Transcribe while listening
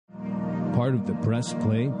part of the Press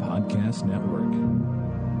Play Podcast Network.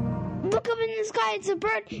 Look up in the sky. It's a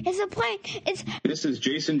bird. It's a plane. This is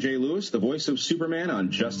Jason J. Lewis, the voice of Superman on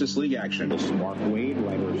Justice League Action. This is Mark Wade,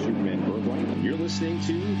 writer of Superman Brooklyn. You're listening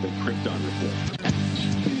to the Krypton Report.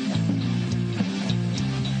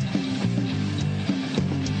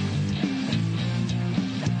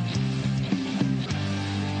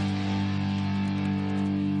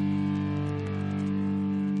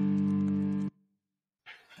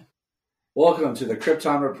 Welcome to the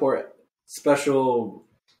Krypton Report special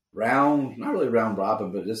round, not really round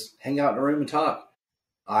robin, but just hang out in a room and talk.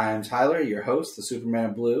 I'm Tyler, your host, the Superman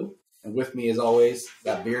of Blue, and with me as always,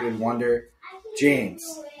 that bearded wonder, James,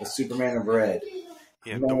 the Superman of Red.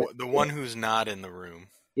 Yeah, the one who's not in the room.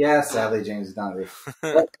 Yeah, sadly, James is not in the room.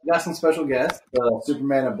 But we got some special guests, the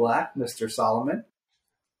Superman of Black, Mr. Solomon.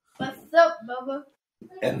 What's up, Bubba?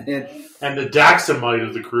 And the Daxamite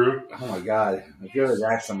of the crew. Oh my God, if you're the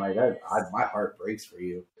Daxamite, my heart breaks for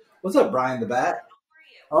you. What's up, Bryan the Bat?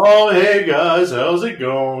 Oh, hey guys, how's it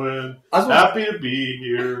going? Happy to be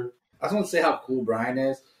here. I just want to say how cool Bryan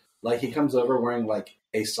is. Like, he comes over wearing like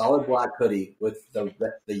a solid black hoodie with the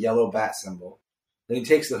yellow bat symbol. Then he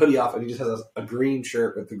takes the hoodie off and he just has a green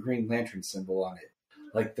shirt with the Green Lantern symbol on it.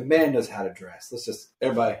 Like, the man knows how to dress.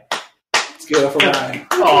 Everybody, let's give it up for Bryan.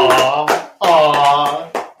 Aww.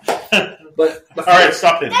 But all right,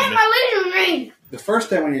 stop it. That's my living room. The first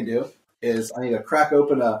thing we need to do is I need to crack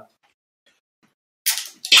open a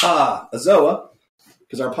Zoa,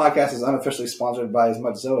 because our podcast is unofficially sponsored by as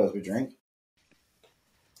much Zoa as we drink.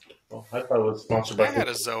 Well, I thought it was sponsored by. I had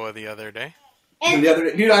a Zoa the other day. And the other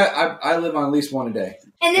day, dude, I live on at least one a day.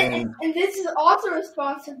 And this is also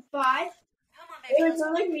sponsored by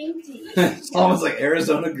Arizona Green Tea. It's almost like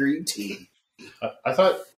Arizona Green Tea. I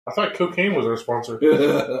thought cocaine was our sponsor.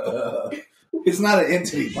 It's not an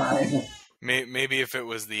entity, Bryan. Maybe if it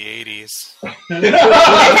was the 80s.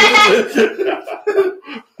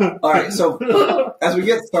 All right, so as we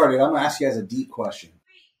get started, I'm going to ask you guys a deep question.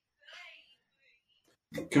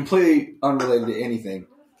 Completely unrelated to anything.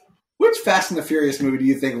 Which Fast and the Furious movie do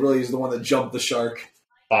you think really is the one that jumped the shark?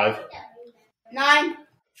 5. 9.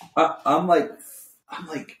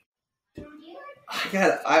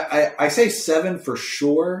 I say 7 for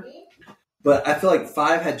sure, but I feel like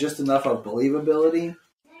 5 had just enough of believability.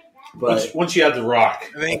 But once you had The Rock,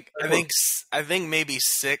 I think maybe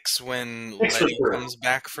 6 when Letty comes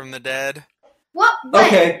back from with the dead. What?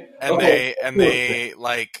 Okay. They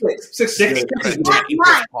like six taking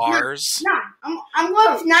the cars. 9. I'm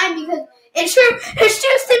going with 9 because it's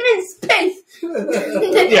just him in space.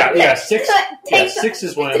 yeah. 6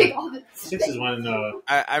 is when. 6 is when.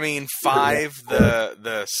 I mean, 5.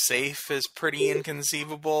 The safe is pretty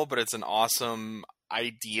inconceivable, but it's an awesome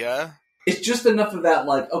idea. It's just enough of that,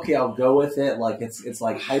 like, okay, I'll go with it. Like, it's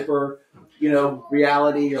like hyper,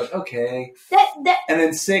 reality. You're like, okay. And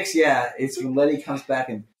then 6, yeah, it's when Letty comes back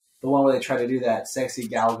and the one where they try to do that sexy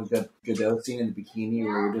Gal Gadot scene in the bikini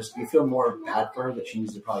where you feel more bad for her that she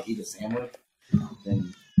needs to probably eat a sandwich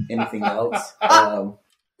than anything else. I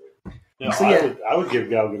would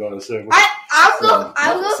give Gal Gadot a sandwich.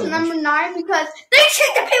 I'll go to number 9 because they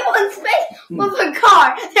shoot the people in space with a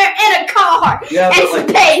car. They're in a car. Yeah,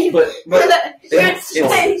 It's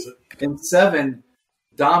space. In 7,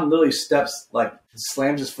 Dom literally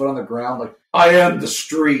slams his foot on the ground like, I am the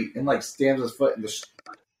street, and like stamps his foot in the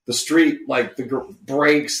street, like the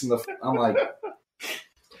brakes and I'm like,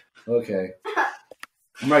 okay.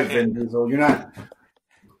 I'm right, Vin Diesel. You're not.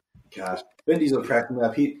 Gosh, Vin Diesel cracked me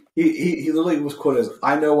up. He literally was quoted as,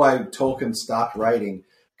 I know why Tolkien stopped writing,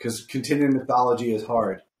 because continuing mythology is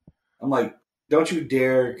hard. I'm like, don't you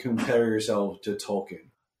dare compare yourself to Tolkien.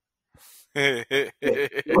 The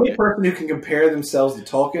only person who can compare themselves to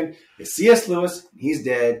Tolkien is C.S. Lewis. He's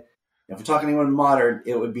dead. If we're talking anyone modern,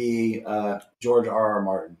 it would be George R.R.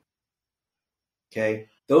 Martin. Okay?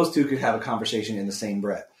 Those two could have a conversation in the same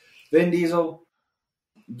breath. Vin Diesel,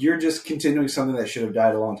 you're just continuing something that should have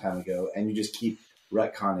died a long time ago, and you just keep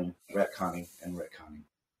retconning. But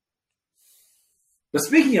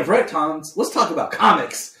speaking of retcons, let's talk about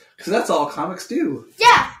comics, because that's all comics do.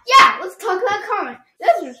 Yeah, let's talk about comics.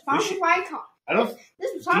 This is sponsored by comics.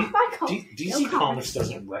 This is sponsored by comics. DC Comics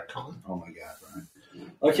doesn't retcon. Oh my God, Bryan.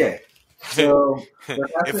 Okay, so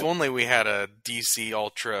if only we had a DC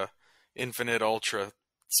Infinite Ultra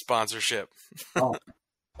sponsorship. Oh.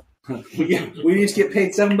 we need to get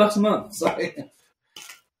paid $7 a month. Sorry.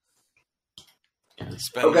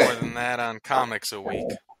 Spend more than that on comics a week.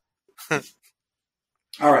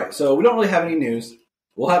 All right, so we don't really have any news.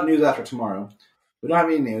 We'll have news after tomorrow. We don't have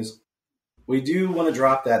any news. We do want to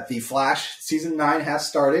drop that The Flash Season 9 has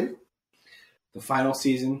started. The final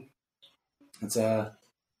season It's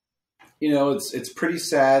it's pretty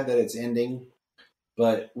sad that it's ending.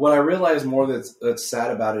 But what I realize more that's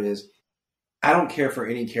sad about it is I don't care for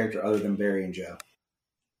any character other than Barry and Joe.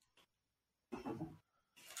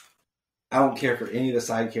 I don't care for any of the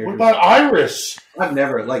side characters. What about Iris? I've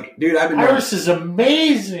never Iris is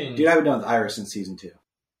amazing. Dude, I've been done with Iris since season 2.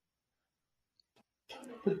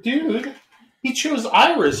 But dude, he chose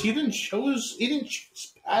Iris. He didn't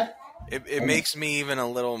choose Pat. It makes me even a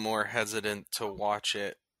little more hesitant to watch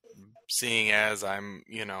it, seeing as I'm,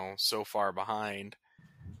 so far behind.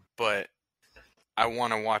 But I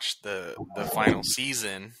want to watch the final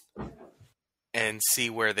season and see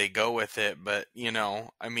where they go with it. But,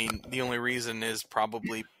 the only reason is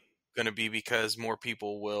probably going to be because more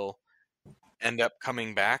people will end up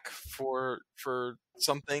coming back for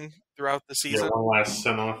something throughout the season. Yeah, one last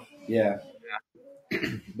send-off. Yeah.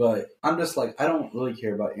 But I'm just like, I don't really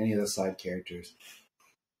care about any of the side characters.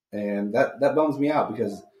 And that bums me out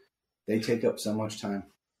because they take up so much time.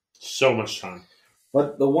 So much time.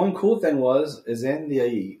 But the one cool thing is in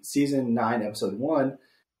the season 9, episode 1,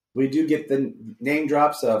 we do get the name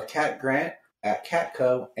drops of Cat Grant at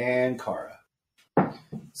Catco and Kara.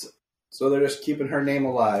 So they're just keeping her name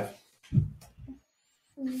alive.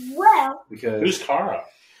 Well, Because Who's Kara?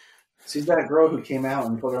 she's that girl who came out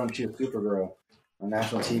and put her on Supergirl on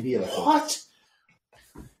national TV. What?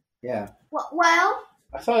 Yeah. well,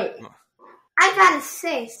 I thought. I gotta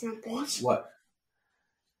say something. What?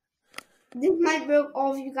 This might break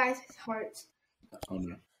all of you guys' hearts, Oh,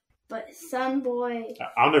 no. but Sunboy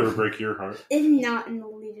I'll never break your heart. is not in the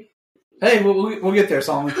leader. Hey, we'll get there,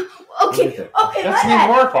 Solomon. Okay, We'll get there. okay, That's the my name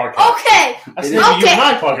of bad. our podcast. Okay, That's the name of you and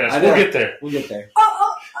my podcast. I know. We'll get there. We'll get there.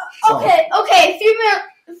 okay. A few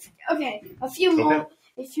minutes. Okay, a few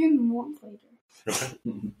more later. Okay.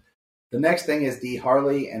 The next thing is the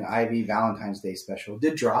Harley and Ivy Valentine's Day special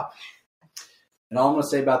did drop. And all I'm going to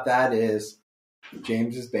say about that is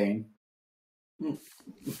James is Bane.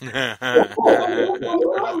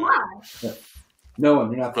 No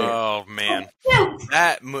one, you're not there. Oh man,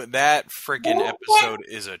 that freaking episode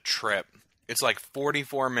is a trip. It's like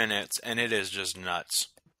 44 minutes, and it is just nuts.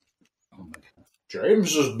 Oh my God.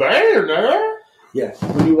 James is bad there. Yeah,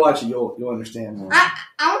 when you watch it, you'll understand more. I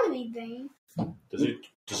want to be Bane.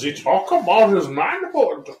 Does he talk about his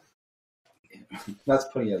manhood? That's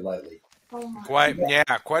putting it lightly. Oh my Quite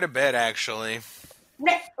a bit actually.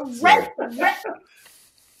 Red.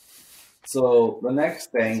 So the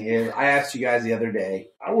next thing is, I asked you guys the other day.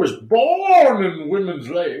 I was born in women's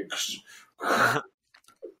legs. I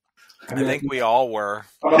think we all were.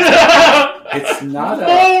 It's not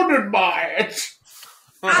Molded by it.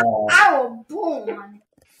 I was born.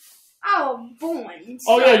 Oh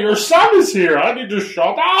yeah, your son is here. I need to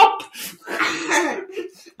shut up.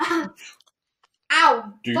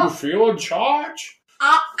 Do you feel in charge?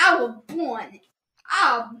 I was born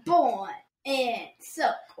in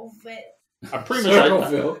Circleville. I pretty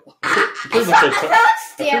Circleville.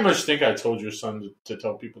 much think I told your son to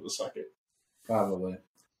tell people to suck it. Probably.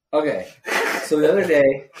 Okay. So the other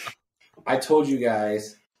day, I told you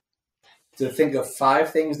guys to think of 5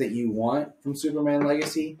 things that you want from Superman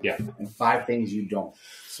Legacy. Yeah. And 5 things you don't.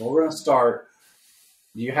 So we're going to start.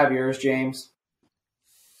 Do you have yours, James?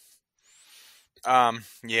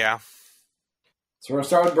 Yeah. So we're going to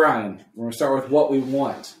start with Bryan. We're going to start with what we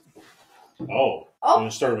want. Oh, you're going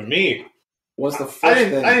to start with me. What's the first I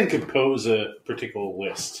thing? didn't compose a particular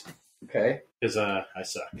list Okay. because I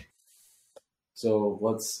suck. So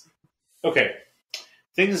let's... Okay,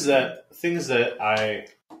 things that I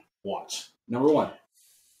want. Number 1.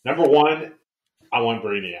 Number 1, I want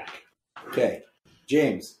Brainiac. Okay.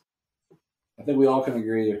 James. I think we all can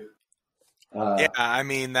agree. Yeah, I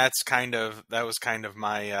mean that was kind of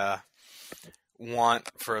my want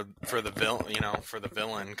for the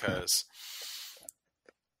villain, because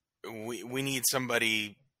we need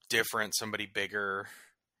somebody different, somebody bigger.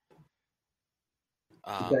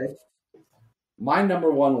 Okay. My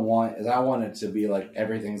number 1 want is I want it to be like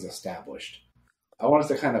everything's established. I want us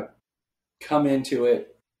to kind of come into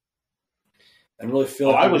it and really feel.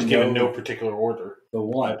 I was given no particular order. The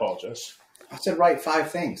one. I apologize. I said write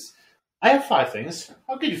 5 things. I have 5 things.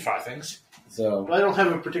 I'll give you 5 things. So But I don't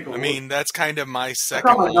have a particular. I mean, that's kind of my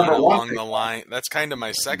second probably one number along one. the line. That's kind of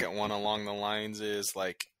my second one along the lines is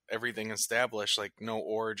like everything established, like no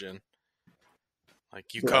origin.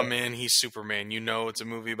 Like you come in, he's Superman. You know it's a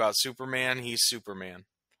movie about Superman. He's Superman.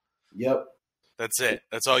 Yep. That's it.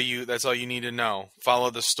 That's all you need to know. Follow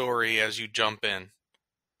the story as you jump in.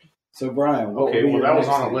 So Bryan, what Okay, would be well your that was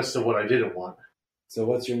next on a thing? list of what I didn't want. So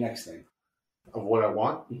what's your next thing? Of what I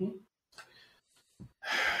want. Mhm.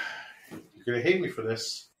 You're gonna hate me for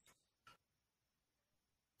this.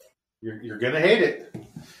 You're gonna hate it.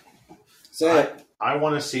 Say it. I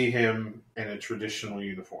want to see him in a traditional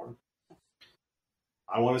uniform.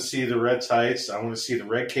 I want to see the red tights. I want to see the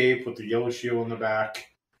red cape with the yellow shield on the back.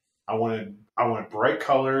 I want bright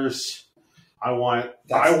colors. I want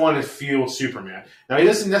to feel Superman. Now he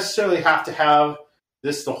doesn't necessarily have to have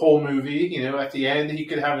this the whole movie. You know, at the end he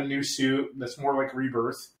could have a new suit that's more like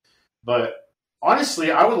Rebirth. But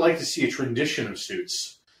honestly, I would like to see a tradition of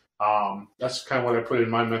suits. That's kind of what I put in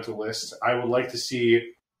my mental list. I would like to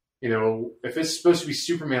see, you know, if it's supposed to be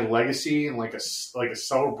Superman legacy and like a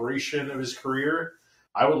celebration of his career,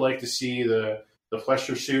 I would like to see the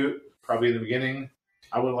Fleischer suit probably in the beginning.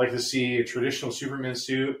 I would like to see a traditional Superman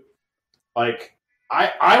suit. Like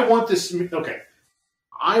I want this. Okay,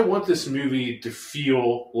 I want this movie to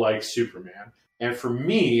feel like Superman, and for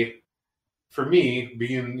me,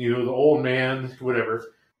 being, you know, the old man,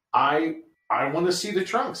 whatever, I want to see the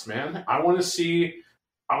trunks, man. I want to see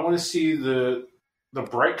the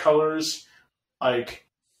bright colors. Like,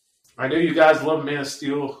 I know you guys love Man of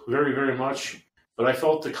Steel very, very much, but I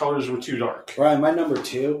felt the colors were too dark. Bryan, my number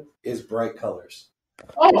 2 is bright colors.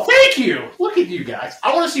 Oh, thank you! Look at you guys.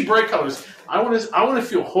 I want to see bright colors. I want to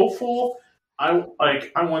feel hopeful. I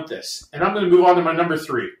want this, and I'm going to move on to my number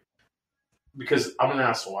 3 because I'm an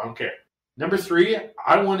asshole. I don't care. Number 3,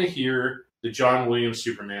 I want to hear the John Williams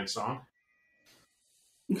Superman song.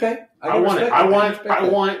 Okay, I want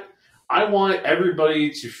everybody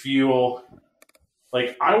to feel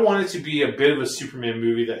like I want it to be a bit of a Superman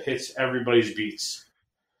movie that hits everybody's beats.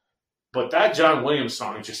 But that John Williams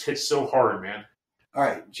song just hits so hard, man. All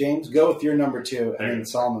right, James, go with your number 2, and then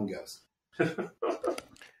Solomon goes.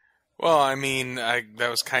 Well, I mean, that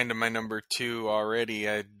was kind of my number 2 already.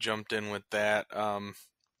 I jumped in with that.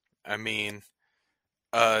 I mean,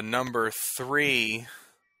 number 3,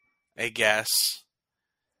 I guess,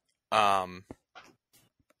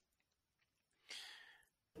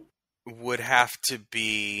 would have to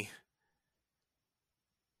be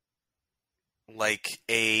like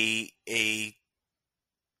a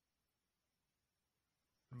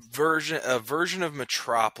version of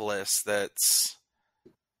Metropolis that's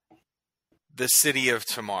the city of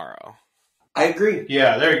tomorrow. I agree.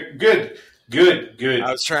 Yeah, they're good.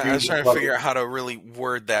 I was trying to figure out how to really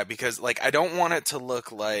word that, because like I don't want it to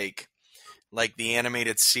look like the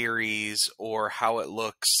animated series or how it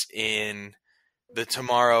looks in the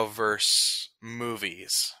Tomorrowverse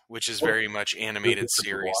movies, which is very much animated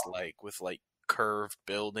series like, with like curved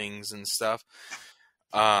buildings and stuff.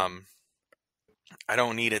 I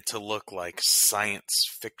don't need it to look like science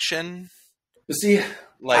fiction. See,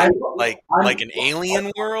 like an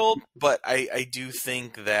alien world, but I do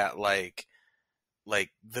think that like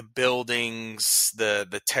the buildings,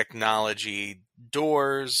 the technology,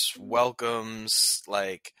 doors, welcomes,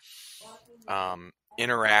 like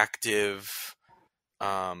interactive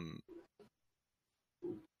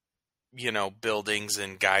you know, buildings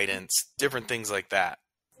and guidance, different things like that.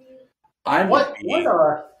 What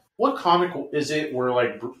comic is it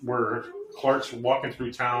where Clark's walking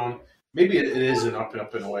through town? Maybe it is an Up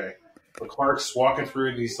in a way, but Clark's walking through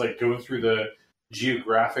and he's like going through the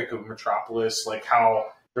geographic of Metropolis, like how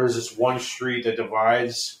there's this one street that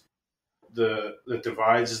divides the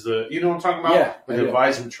you know what I'm talking about? Yeah, it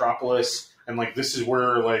divides Metropolis, and like this is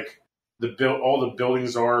where like all the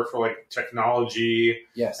buildings are for like technology,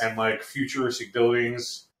 yes, and like futuristic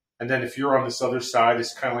buildings. And then if you're on this other side,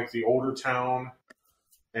 it's kind of like the older town.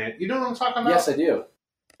 And you know what I'm talking about? Yes, I do.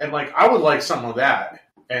 And like I would like some of that.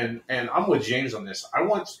 And I'm with James on this. I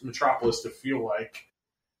want Metropolis to feel like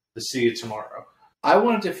the city of tomorrow. I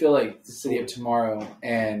want it to feel like the city of tomorrow,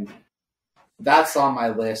 and that's on my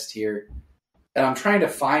list here. And I'm trying to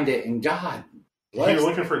find it, and God, you're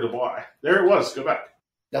looking for Dubai. There it was. Go back.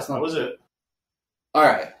 That was it. All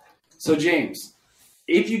right. So James,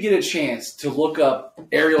 if you get a chance to look up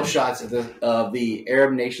aerial shots of the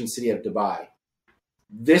Arab nation city of Dubai,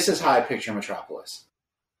 this is how I picture Metropolis.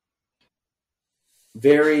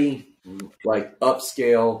 Very like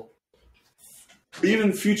upscale,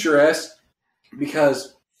 even futuresque,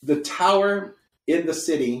 because the tower in the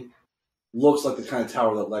city looks like the kind of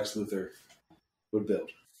tower that Lex Luthor would build.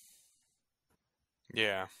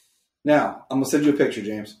 Yeah. Now, I'm going to send you a picture,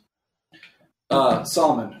 James.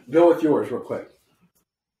 Solomon, go with yours real quick.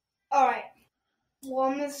 All right. Well,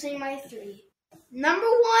 I'm going to say my 3. Number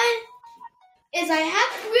 1 is I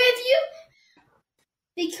have to agree with you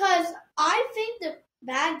because I think the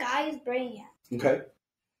bad guy is Brainiac. Okay.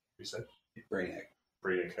 You said? Brainiac.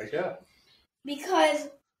 Brainiac, yeah. Because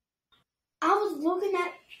I was looking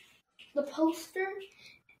at the poster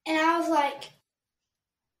and I was like,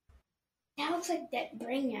 that looks like that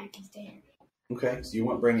Brainiac is there. Okay, so you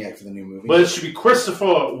want Brainiac for the new movie. But it should be Christopher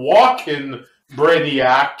Walken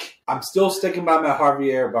Brainiac. I'm still sticking by my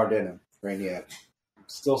Javier Bardem Brainiac. I'm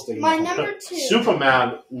still sticking My by my number 2.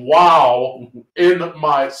 Superman, wow, in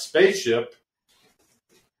my spaceship.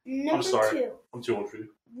 Number sorry. 2. I'm too old for you.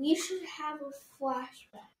 We should have a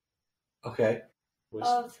flashback Okay.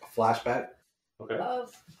 of Flashback? Okay.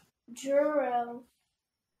 Jor-El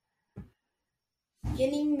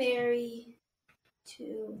getting married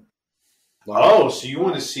to Oh, so you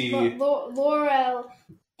want to see... Laurel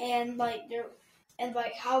and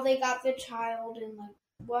how they got the child and like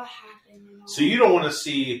what happened. And all So you don't want to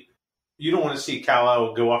see... You don't want to see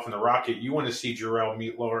Kal-El go off in the rocket. You want to see Jor-El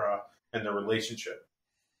meet Laura and their relationship.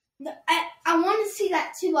 No, I want to see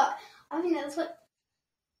that too. But I think that's what.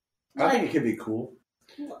 I think it could be cool.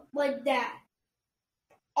 Like that.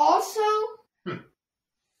 Also, You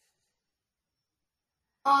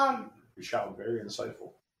sound very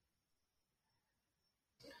insightful.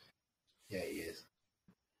 Yeah, he is.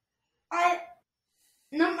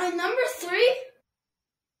 my number 3.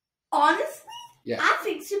 Honestly, Yeah. I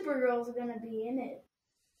think Supergirl's gonna be in it.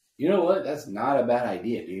 You know what? That's not a bad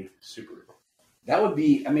idea, dude. Super. That would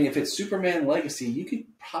be, I mean, if it's Superman Legacy, you could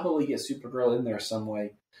probably get Supergirl in there some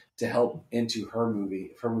way to help into her movie,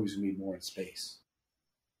 if her movie's going to be more in space.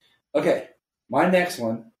 Okay, my next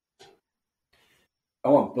one, I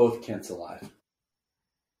want both Kents alive.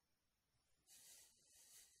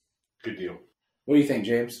 Good deal. What do you think,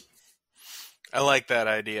 James? I like that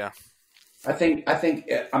idea. I think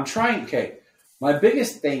I'm trying, okay, my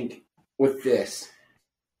biggest thing with this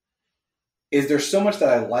is there's so much that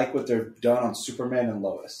I like what they've done on Superman and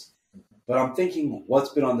Lois. But I'm thinking, what's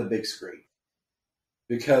been on the big screen?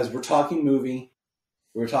 Because we're talking movie.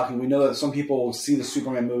 We know that some people will see the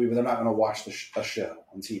Superman movie, but they're not going to watch a show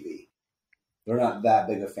on TV. They're not that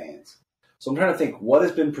big of fans. So I'm trying to think, what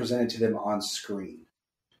has been presented to them on screen?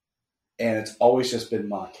 And it's always just been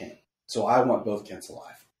Ma Kent. So I want both Kents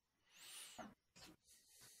alive.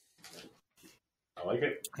 I like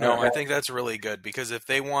it. No, I think that's really good because if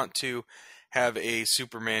they want to have a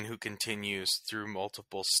Superman who continues through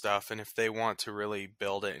multiple stuff, and if they want to really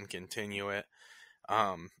build it and continue it,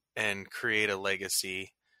 and create a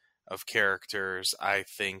legacy of characters, I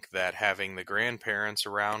think that having the grandparents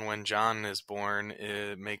around when John is born,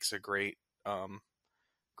 it makes a great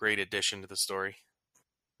addition to the story.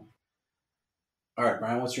 All right,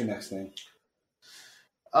 Bryan, what's your next thing?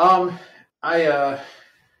 I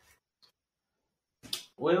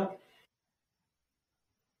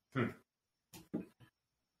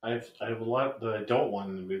have a lot that I don't want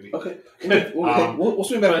in the movie. Okay. We'll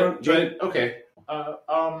swing back around. Okay.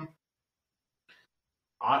 I'll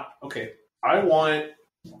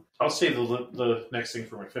say the next thing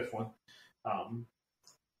for my 5th one.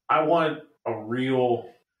 I want a real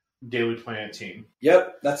Daily Planet team.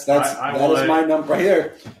 Yep, that is my number right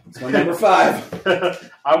here. It's my number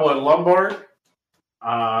 5. I want Lombard.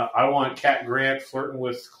 I want Cat Grant flirting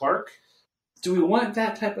with Clark. Do we want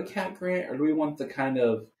that type of Cat Grant, or do we want the kind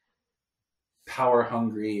of power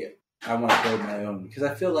hungry, I want to build my own? Because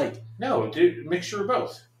I feel like... No, dude, mixture of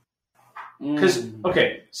both. Because,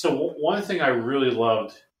 so one thing I really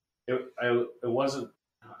loved, it wasn't...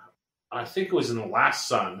 I think it was in The Last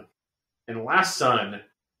Son. In The Last Son,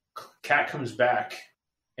 Cat comes back,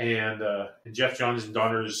 and Jeff Johns and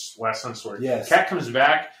Donner's Last Son story. Yes. Cat comes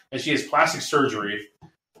back, and she has plastic surgery,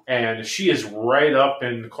 and she is right up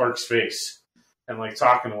in Clark's face. And like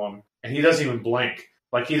talking to him, and he doesn't even blink.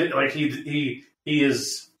 He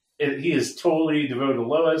is totally devoted to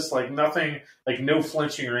Lois. Like nothing, like no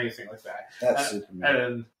flinching or anything like that. That's Superman.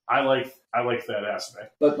 And I like that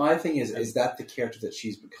aspect. But my thing is that the character that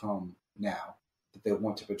she's become now that they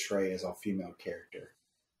want to portray as a female character?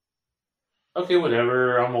 Okay,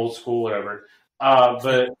 whatever. I'm old school, whatever.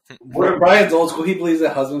 But Bryan's old school. He believes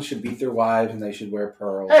that husbands should beat their wives and they should wear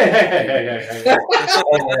pearls. Hey.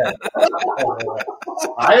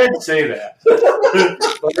 I didn't say that.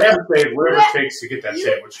 But I have to say whatever it takes to get that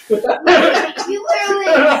sandwich. You literally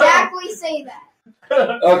exactly say that.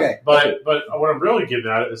 Okay. But what I'm really getting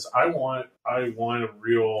at is I want a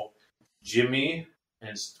real Jimmy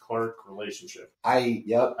and Clark relationship.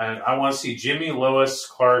 Yep. And I want to see Jimmy, Lois,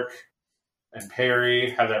 Clark, and Perry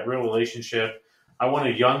have that real relationship. I want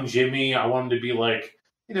a young Jimmy. I want him to be like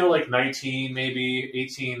 19, maybe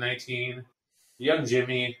 18, 19. Young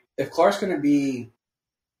Jimmy. If Clark's going to be...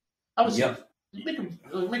 I was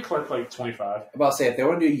make Clark like 25. I'm about to say, if they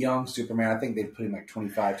want to do a young Superman, I think they'd put him like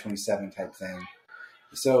 25, 27 type thing.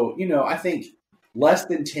 So, I think less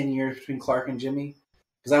than 10 years between Clark and Jimmy.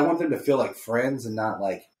 Because I want them to feel like friends and not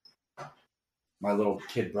like my little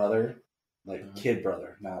kid brother. Like kid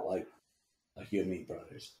brother, not like like you and me,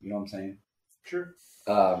 brothers. You know what I'm saying? Sure.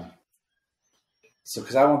 So,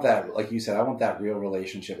 because I want that, like you said, I want that real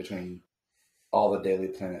relationship between all the Daily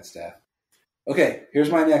Planet staff. Okay,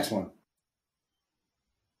 here's my next one.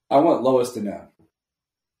 I want Lois to know.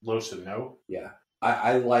 Lois to know? Yeah.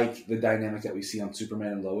 I like the dynamic that we see on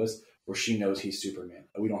Superman and Lois, where she knows he's Superman.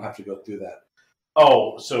 We don't have to go through that.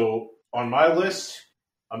 Oh, so on my list,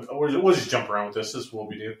 we'll just jump around with this. This is what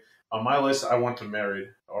we do. On my list, I want them married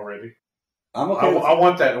already. I'm okay with I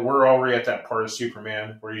want that. We're already at that part of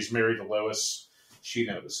Superman where he's married to Lois. She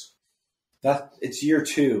knows. It's year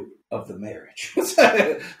 2 of the marriage.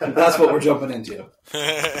 That's what we're jumping into.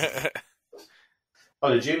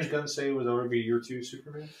 Oh, did James Gunn say it would already be year 2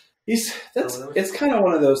 Superman? It's kind of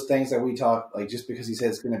one of those things that we talk, like, just because he said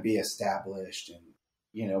it's going to be established and,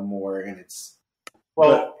 you know, more, and it's...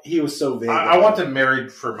 Well, he was so vague. I want them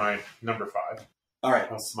married for my number 5. All right.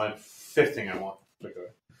 That's my 5th thing I want.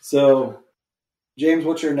 Okay. So, James,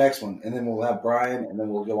 what's your next one? And then we'll have Bryan, and then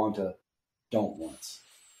we'll go on to don't wants.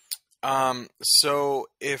 So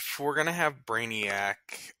if we're gonna have Brainiac,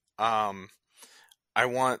 I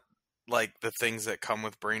want like the things that come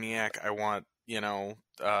with Brainiac. I want, you know,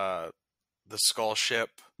 the skull ship,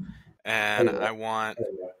 and I want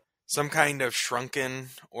some kind of shrunken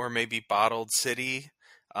or maybe bottled city.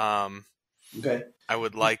 Okay. I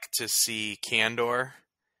would like to see Kandor,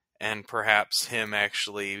 and perhaps him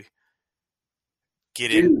actually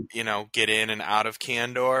get in and out of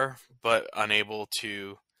Kandor, but unable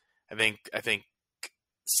to. I think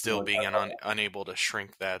still being unable to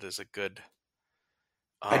shrink that is a good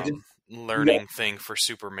learning thing for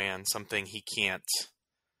Superman. Something he can't.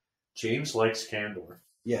 James likes Kandor.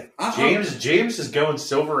 Yeah. James is going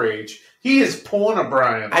Silver Age. He is pulling a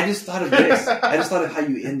Bryan. I just thought of this. I just thought of how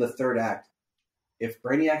you end the third act. If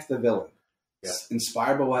Brainiac's the villain,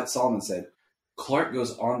 inspired by what Solomon said, Clark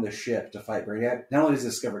goes on the ship to fight Brainiac. Not only does he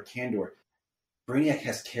discover Kandor, Brainiac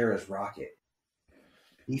has Kara's rocket.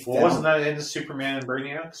 Wasn't that in the Superman and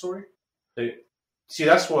Brainiac story?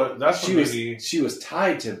 That's what she was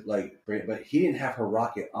tied to, like, but he didn't have her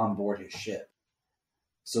rocket on board his ship.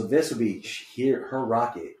 So this would be her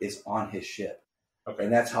rocket is on his ship, okay,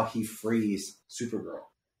 and that's how he frees Supergirl.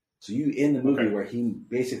 So you in the movie where he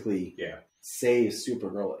basically saves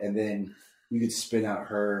Supergirl, and then you could spin out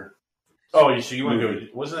her. Oh, so you want to go?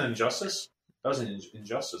 Wasn't it Injustice? That was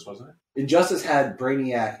Injustice, wasn't it? Injustice had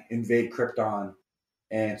Brainiac invade Krypton,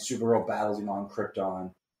 and Supergirl battles him on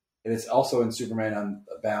Krypton. And it's also in Superman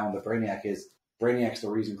Unbound that Brainiac's the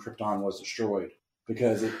reason Krypton was destroyed,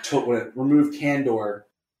 because when it removed Kandor,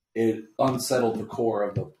 it unsettled the core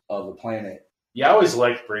of the planet. Yeah, I always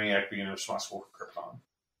liked Brainiac being responsible for Krypton.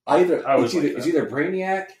 It's either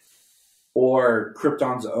Brainiac or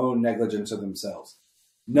Krypton's own negligence of themselves.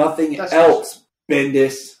 Nothing else,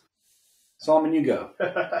 Bendis. Solomon, you go.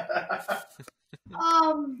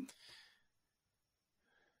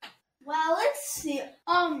 Well, let's see.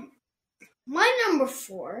 My number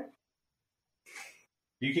 4.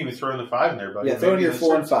 You can even throw in the 5 in there, buddy. Yeah, throw in your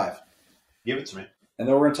 4 and 5. Give it to me. And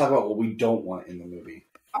then we're going to talk about what we don't want in the movie.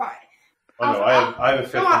 All right. Oh no, I have a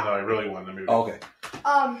 5th one that I really want in the movie. Oh, okay.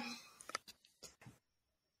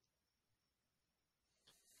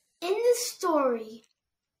 In the story,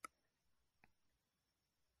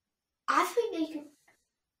 I think they can.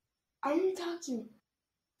 I'm talking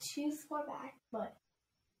too far back, but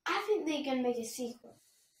I think they can make a sequel.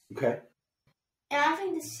 Okay. And I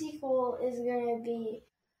think the sequel is going to be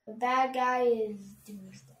the bad guy is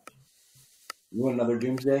Doomsday. You want another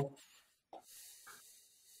Doomsday?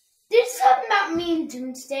 There's something about me and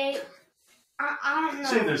Doomsday. I don't know.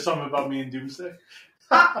 Say there's something about me and Doomsday.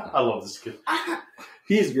 I love this kid.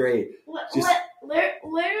 He's great.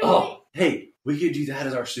 Hey, we could do that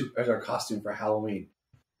as our costume for Halloween.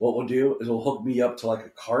 What we'll do is we'll hook me up to like a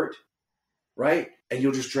cart, right? And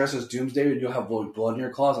you'll just dress as Doomsday, and you'll have blood in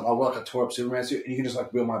your claws, and I'll wear like a tore up Superman suit, and you can just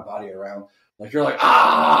like wheel my body around. Like you're like,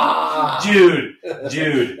 dude.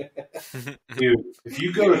 If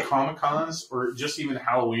you go to Comic Cons or just even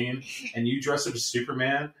Halloween and you dress up as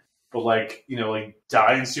Superman, but like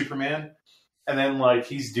die in Superman, and then like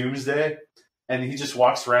he's Doomsday, and he just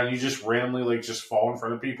walks around, and you just randomly like just fall in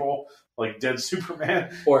front of people like dead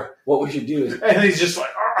Superman. Or what we should do is, and he's just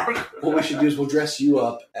like, what we should do is we'll dress you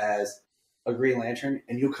up as a Green Lantern,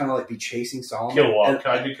 and you'll kind of like be chasing Solomon. Kill walk.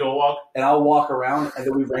 Can I do kill walk? And I'll walk around, and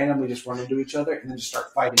then we randomly just run into each other, and then just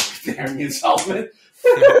start fighting there, me and Solomon.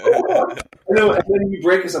 and then you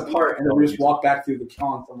break us apart, and then we just walk back through the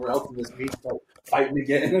con somewhere else in this beach, start fighting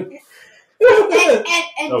again.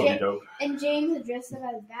 and James dressed up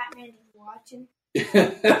as Batman is watching.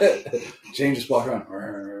 James just walked around.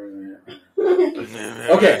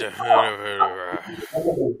 Okay.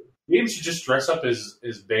 James should just dress up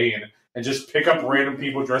as Bane and just pick up random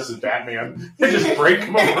people dressed as Batman and just break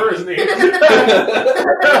them over his name.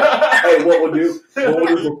 Hey, what we'll do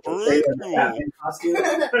we'll say in the Batman costume,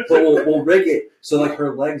 but we'll rig it so like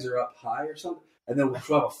her legs are up high or something, and then we'll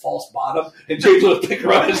have a false bottom, and James will pick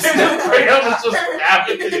her up and snap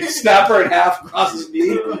her in half across his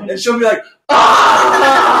knee, and she'll be like,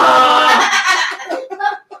 ah!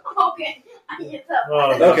 Okay. I get that.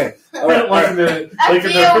 Okay. All right. Like in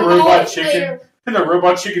the robot chicken. In the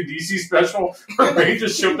Robot Chicken DC special, where Bane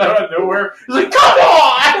just showed out of nowhere. He's like, come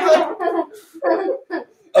on!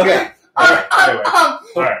 Okay. Anyway.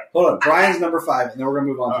 All right. Hold on. Brian's number 5, and then we're gonna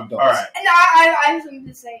move on to adults. All right. And I have something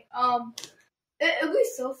to say. It'd be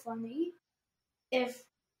so funny if,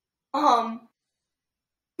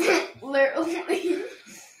 literally,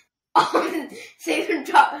 Saber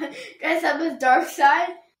dress up his dark side,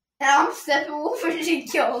 and I'm Steppenwolf and she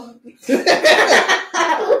kills me.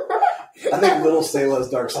 I think little Sayla's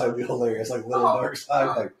dark side would be hilarious. Like little dark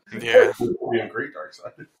side. Like, Yeah. It would be a great dark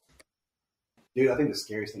side. dude, I think the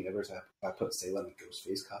scariest thing ever is if I put Sayla in a ghost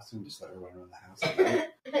face costume, just let her run around the house.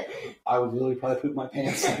 I would really probably poop my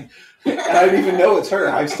pants. And I didn't even know it's her.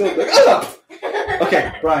 I'm still like, ugh!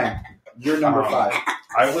 Okay, Brian, you're number 5.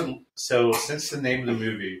 So since the name of the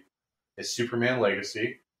movie is Superman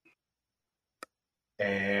Legacy,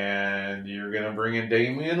 and you're gonna bring in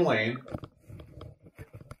Damian Wayne.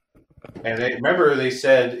 And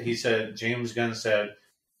James Gunn said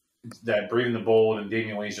that Brave the Bold and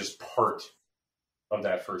Damian Wayne is just part of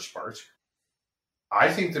that first part.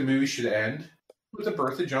 I think the movie should end with the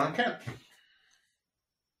birth of John Kent.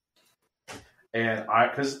 And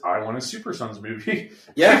because I want a Super Sons movie.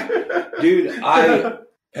 Yeah. Dude,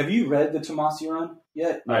 have you read the Tomasi run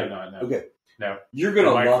yet? No. Okay. No. You're going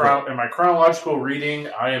to love it. In my chronological reading,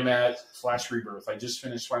 I am at Flash Rebirth. I just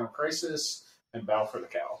finished Final Crisis and Bow for the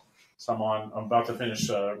Cow. So I'm about to finish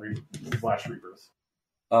Flash Rebirth.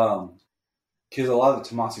 Because a lot of the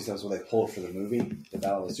Tomasi stuff is what they pulled for the movie, the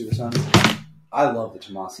Battle of the Super Sons. I love the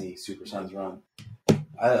Tomasi Super Sons run.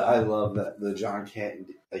 I love the John Kent,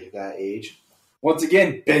 like that age. Once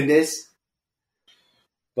again, Bendis.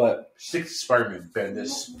 But 6 Spider-Man,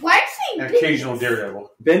 Bendis. Why are you saying And occasional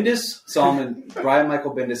Daredevil. Bendis, Brian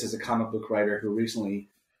Michael Bendis is a comic book writer who recently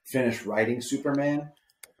finished writing Superman,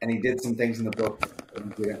 and he did some things in the book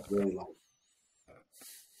that we didn't really like.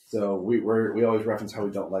 So we always reference how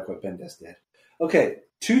we don't like what Bendis did. Okay,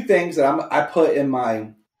 2 things that I put in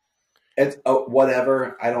my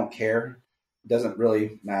whatever, I don't care, doesn't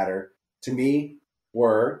really matter to me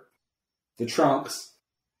were the trunks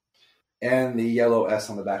and the yellow S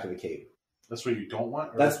on the back of the cape. That's what you don't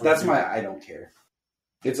want? That's my I don't care.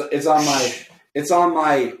 It's on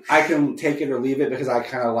my I can take it or leave it because I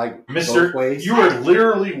kind of like both ways. You are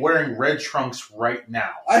literally wearing red trunks right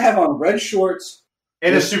now. I have on red shorts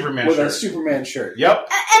and a Superman with shirt. a Superman shirt. Yep.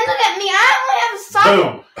 And look at me, I only have a soccer.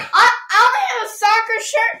 Boom. I only have a soccer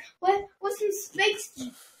shirt with some space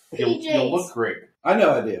PJs. You'll look great. I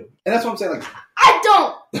know I do, and that's what I'm saying. Like I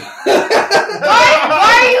don't. Why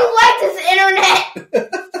are you like this internet?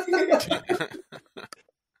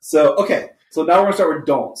 So now we're gonna start with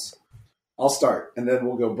don'ts. I'll start, and then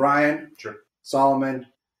we'll go Brian, sure, Solomon,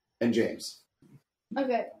 and James.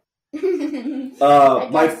 Okay.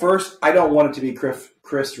 My first, I don't want it to be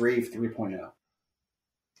Chris Reeve 3.0.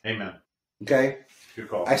 Amen. Okay? Good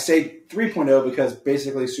call. I say 3.0 because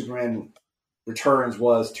basically Superman Returns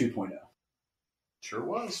was 2.0. Sure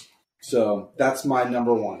was. So that's my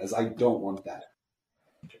number 1, is I don't want that.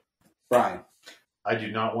 Okay. Brian. I do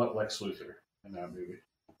not want Lex Luthor in that movie.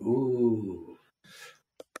 Ooh.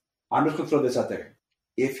 I'm just going to throw this out there.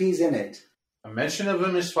 If he's in it, a mention of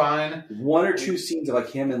him is fine. 1 or 2 scenes of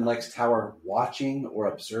like him and Lex Tower watching or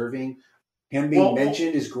observing, him being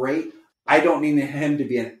mentioned is great. I don't need him to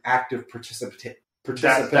be an active participant.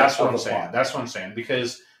 That's what I'm saying. That's what I'm saying.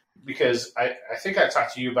 Because I think I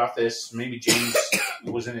talked to you about this. Maybe James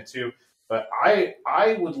was in it too. But I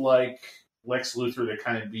would like Lex Luthor to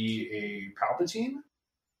kind of be a Palpatine.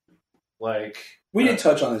 Like we did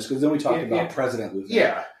touch on this because then we talked about President Luthor.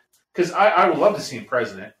 Yeah, because I would love to see him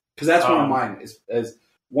president. Because that's one of mine. Is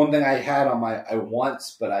one thing I had on my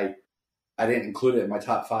once, but I didn't include it in my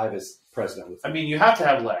top 5 is President Luthor. I mean, you have to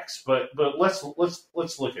have Lex, but let's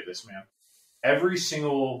look at this, man. Every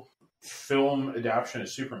single film adaptation of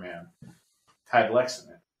Superman had Lex in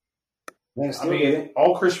it. Man of Steel didn't.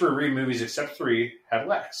 All Christopher Reeve movies except 3 had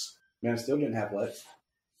Lex. Man of Steel didn't have Lex.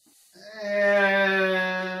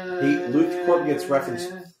 Luke Corp gets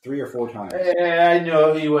referenced 3 or 4 times. I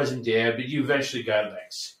know he wasn't there, but you eventually got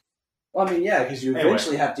Lex. Well, I mean, yeah, because you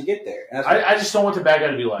eventually have to get there. I just don't want the bad guy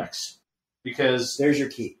to be Lex. because There's your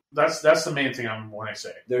key. that's the main thing when I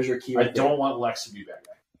say. There's your key. I Right there. don't want Lex to be bad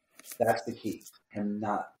guy. That's the key. Him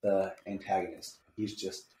not the antagonist. He's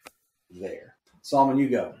just there. Solomon, you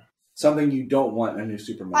go. Something you don't want in a new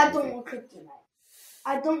Superman I don't movie. want kryptonite.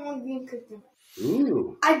 I don't want green kryptonite.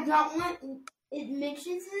 Ooh. I don't want it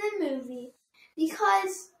mentioned in the movie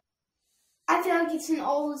because I feel like it's in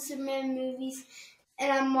all the Superman movies,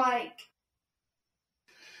 and I'm like,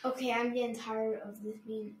 okay, I'm getting tired of this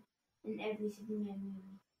being in every Superman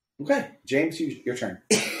movie. Okay. James, your turn.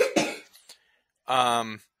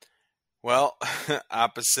 Well,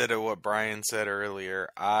 opposite of what Brian said earlier,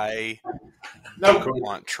 I No, don't Cody.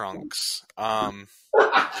 want Trunks. Yeah,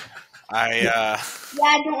 I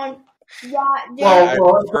don't want. Yeah, I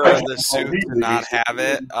Well, prefer the suit to not have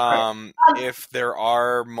it. If there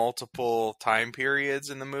are multiple time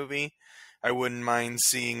periods in the movie, I wouldn't mind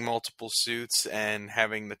seeing multiple suits and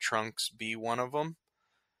having the Trunks be one of them.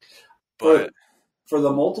 But for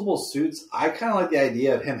the multiple suits, I kind of like the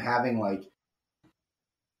idea of him having like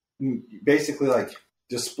basically like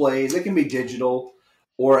displays. It can be digital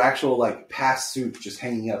or actual like past suits just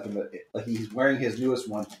hanging up in the like he's wearing his newest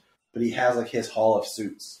one, but he has like his hall of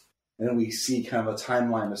suits, and then we see kind of a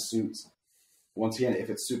timeline of suits. Once again,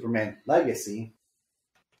 if it's Superman Legacy,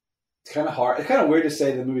 it's kind of hard. It's kind of weird to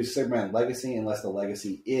say the movie's Superman Legacy unless the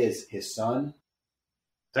legacy is his son.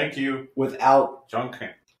 Thank you, Without John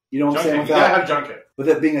Kent. you know what I'm John saying? Kent. You gotta Without have John Kent. with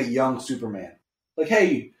it being a young Superman. Like,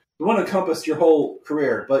 hey, you want to encompass your whole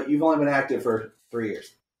career, but you've only been active for 3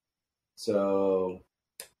 years. So,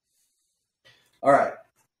 all right.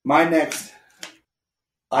 My next,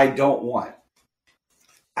 I really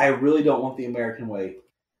don't want the American way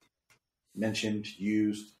mentioned,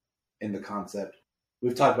 used in the concept.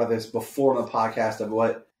 We've talked about this before on the podcast of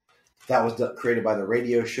what that was created by the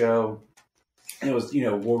radio show. And it was,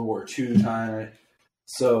 World War II time.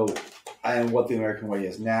 So I am what the American way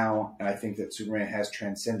is now, and I think that Superman has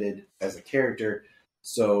transcended as a character,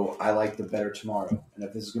 so I like the better tomorrow. And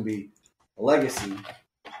if this is going to be a legacy,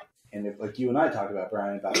 and if, like you and I talked about,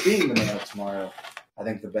 Brian, about being the man of tomorrow, I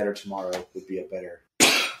think the better tomorrow would be a better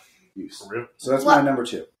use. For real? So that's my number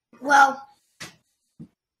 2. Well,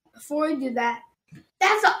 before we do that,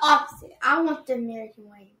 that's the opposite. I want the American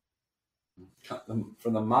way.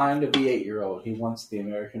 From the mind of the 8-year-old, he wants the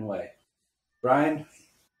American way. Brian,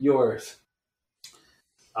 yours.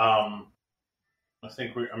 I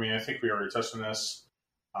think we already touched on this.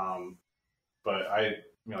 But I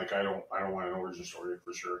don't want an origin story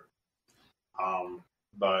for sure.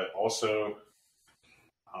 But also,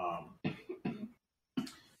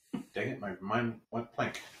 dang it, my mind went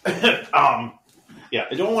blank. Yeah,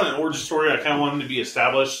 I don't want an origin story. I kind of want him to be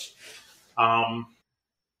established. I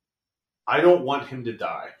don't want him to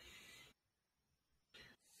die.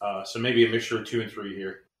 So maybe a mixture of 2 and 3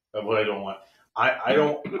 here of what I don't want. I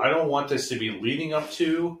don't want this to be leading up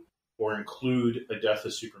to or include a death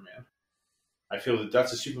of Superman. I feel the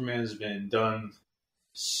death of Superman has been done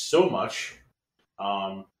so much.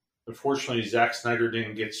 Unfortunately, Zack Snyder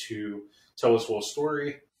didn't get to tell his whole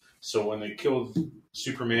story. So when they killed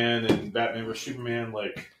Superman and Batman vs Superman,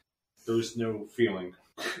 there was no feeling.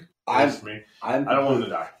 I don't want him to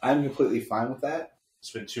die. I'm completely fine with that.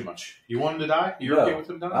 It's been too much. You want him to die? You're okay with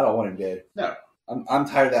him dying? I don't want him dead. No. I'm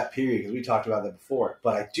tired of that period because we talked about that before.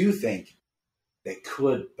 But I do think they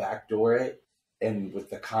could backdoor it, and with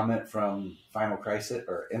the comment from Final Crisis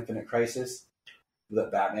or Infinite Crisis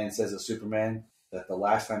that Batman says of Superman that the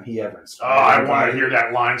last time he ever inspired I want to hear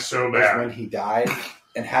that line so was bad. when he died,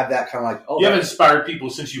 and have that kind of you haven't inspired people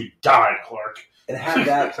since you died, Clark. And have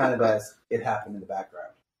that kind of as it happened in the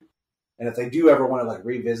background. And if they do ever want to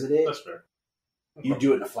revisit it, That's fair. you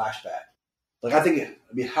do it in a flashback. I think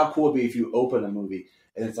how cool it would be if you open a movie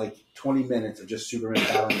and it's 20 minutes of just Superman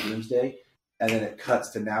battling Doomsday, and then it cuts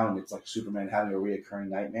to now and it's Superman having a reoccurring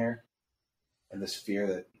nightmare and this fear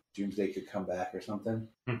that Doomsday could come back or something.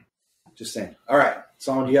 Just saying. All right,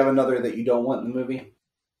 Solomon, do you have another that you don't want in the movie?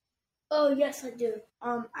 Oh yes, I do.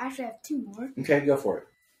 I actually have 2 more. Okay, go for it.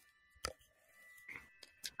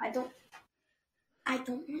 I don't want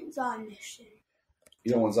Zod mission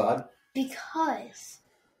You don't want Zod? because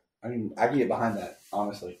I mean, I can get behind that,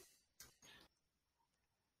 honestly.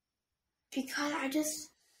 Zod's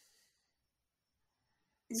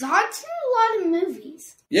in a lot of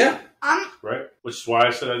movies. Yeah. Right? Which is why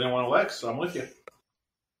I said I didn't want Lex. I'm with you.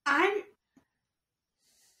 I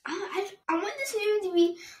want this movie to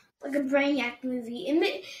be like a Brainiac movie.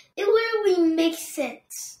 It literally makes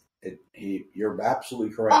sense. You're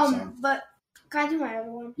absolutely correct, Sam. But can I do my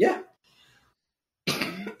other one? Yeah.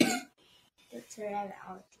 That's right, I have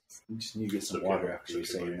allergies. You just need to get some Okay. water after you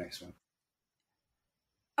It's say okay, your buddy. next one.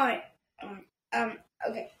 Alright.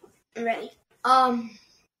 Okay, I'm ready. I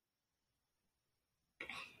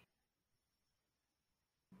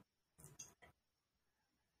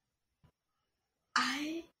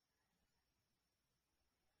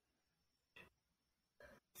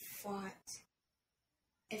thought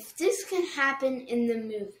if this can happen in the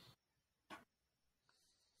movie,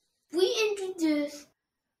 we introduce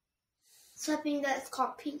something that's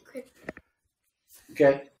called pink kryptonite.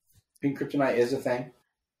 Okay, pink kryptonite is a thing.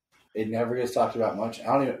 It never gets talked about much. I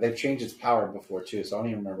don't even. They've changed its power before too, so I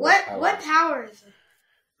don't even remember What power is it?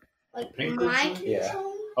 Like Pink mind kryptonite? Yeah.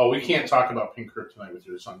 control? Oh, we can't talk about pink kryptonite with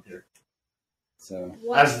your son here. So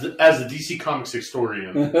What? As the DC Comics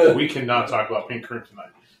historian, we cannot talk about pink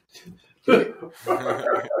kryptonite.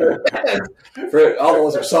 for all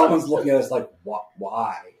those, if someone's looking at us like,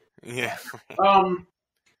 why? Yeah.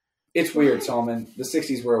 It's weird, Solomon. The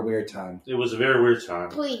 '60s were a weird time. It was a very weird time.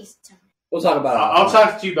 Please tell me. We'll talk about it. I'll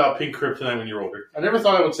talk to you about pink kryptonite when you're older. I never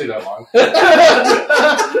thought I would say that long.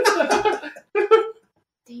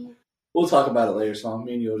 Dang. We'll talk about it later, Solomon.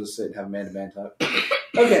 Me and you will just sit and have a man-to-man talk.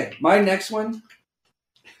 Okay, my next one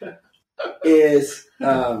is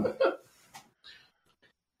I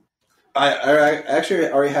actually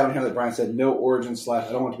already had on here that Bryan said no origin / I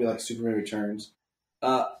don't want it to be like Superman Returns.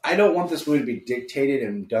 I don't want this movie to be dictated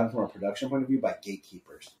and done from a production point of view by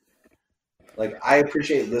gatekeepers. Like, I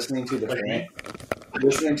appreciate listening to the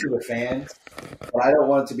fans, but I don't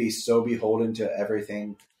want it to be so beholden to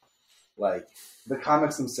everything. Like, the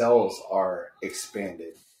comics themselves are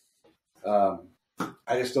expanded. I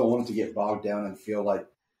just don't want it to get bogged down and feel like,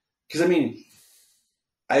 because I mean,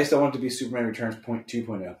 I just don't want it to be Superman Returns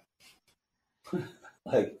 2.0.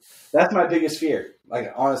 Like, that's my biggest fear.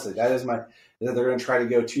 Like, honestly, that they're going to try to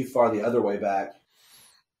go too far the other way back.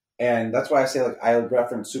 And that's why I say, like, I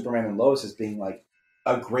reference Superman and Lois as being, like,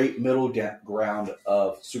 a great middle ground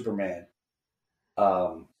of Superman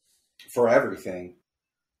for everything.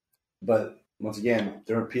 But, once again,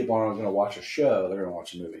 there are people aren't going to watch a show. They're going to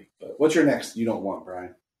watch a movie. But what's your next you don't want,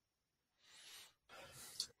 Bryan?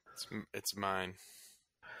 It's mine.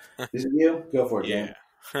 Is it you? Go for it, Dan.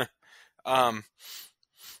 Yeah.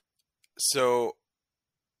 So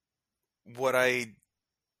what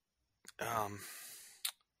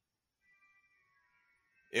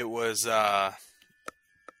it was I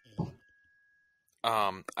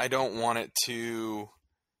don't want it to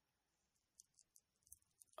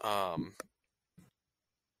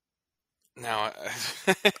now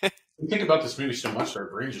We think about this movie so much, our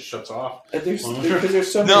brain just shuts off. There's so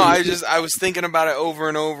no, many. I was thinking about it over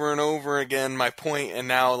and over and over again, my point, and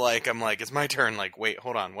now I'm like, it's my turn. Like, wait,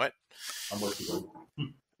 hold on, what? I'm with you.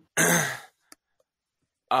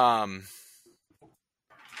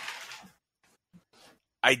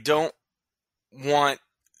 I don't want.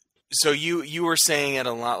 So you were saying it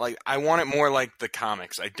a lot. Like, I want it more like the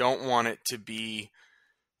comics. I don't want it to be,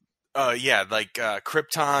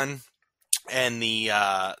 Krypton and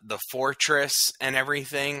the fortress and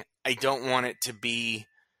everything. I don't want it to be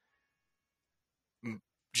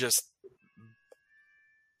just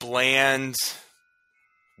bland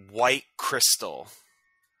white crystal.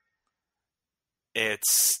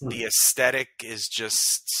 It's the aesthetic is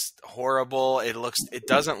just horrible. It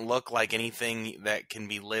doesn't look like anything that can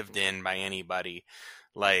be lived in by anybody.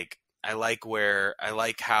 Like, I like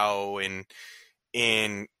how in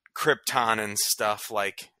Krypton and stuff,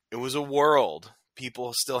 like, it was a world.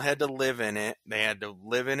 People still had to live in it. They had to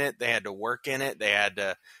live in it. They had to work in it. They had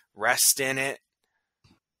to rest in it.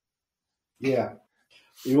 Yeah.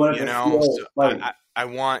 You want You to know, feel so like I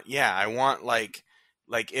want like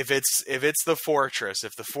if it's the fortress,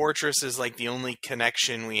 if the fortress is like the only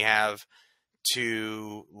connection we have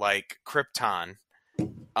to like Krypton,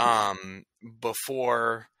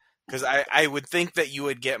 before, because I would think that you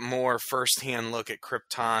would get more firsthand look at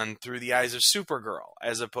Krypton through the eyes of Supergirl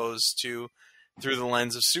as opposed to through the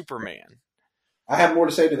lens of Superman. I have more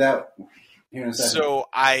to say to that here in a second. So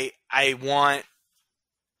I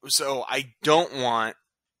don't want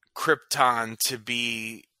Krypton to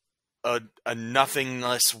be a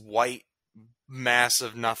nothingness white mass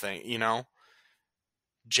of nothing,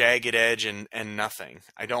 jagged edge and nothing.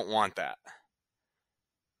 I don't want that.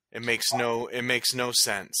 It makes no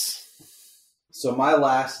sense. So my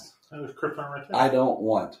last, That was Krypton right there. I don't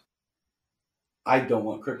want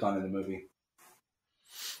Krypton in the movie.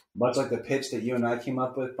 Much like the pitch that you and I came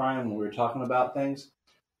up with, Bryan, when we were talking about things,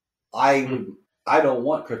 I don't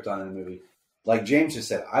want Krypton in the movie. Like James just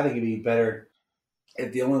said, I think it'd be better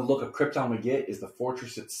if the only look of Krypton we get is the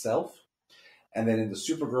fortress itself, and then in the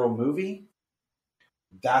Supergirl movie,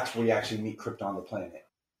 that's where you actually meet Krypton the planet.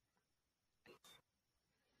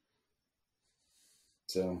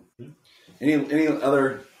 So, any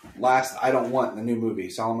other last I don't want in the new movie,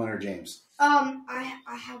 Solomon or James? I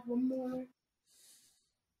have one more,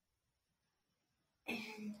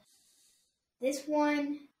 and this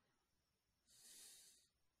one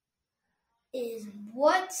is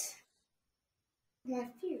what my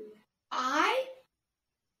theory. I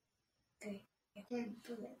want to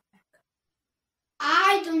put it back.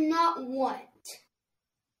 I do not want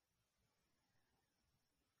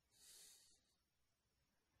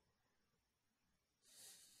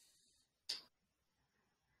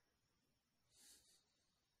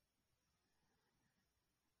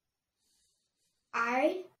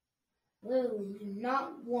I literally do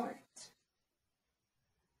not want.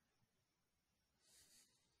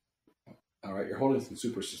 All right, you're holding some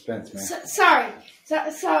super suspense, man. Sorry.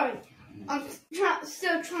 I'm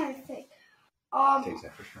still trying to think. Takes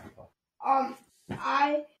that for sure.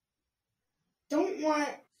 I don't want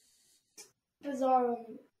Bizarro.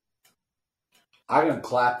 I'm gonna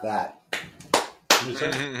clap that.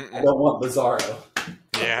 I don't want Bizarro.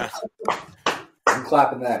 Yeah. I'm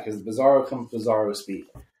clapping that because Bizarro comes Bizarro speed.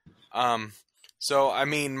 So I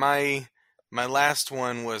mean, my last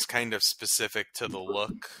one was kind of specific to the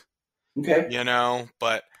look, Okay. you know,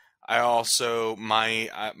 but I also my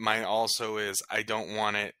also is I don't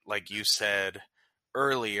want it, like you said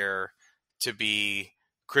earlier, to be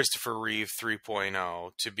Christopher Reeve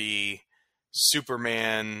 3.0, to be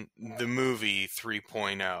Superman the movie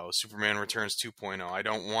 3.0, Superman Returns 2.0. I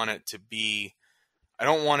don't want it to be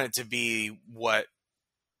what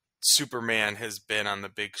Superman has been on the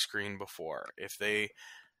big screen before. If they,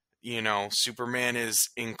 Superman is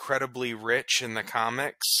incredibly rich in the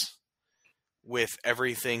comics with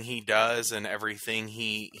everything he does and everything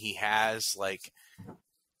he has. Like,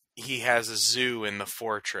 he has a zoo in the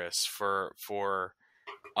fortress for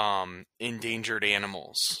endangered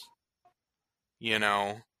animals.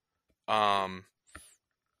 I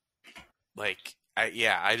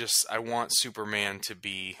want Superman to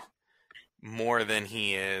be more than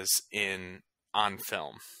he is on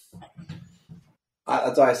film.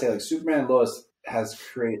 That's why I say, like, Superman and Lois has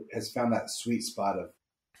found that sweet spot of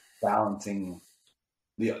balancing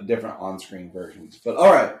the different on-screen versions. But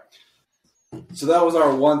all right, so that was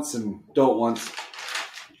our wants and don't wants.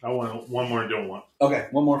 I want one more don't want. Okay,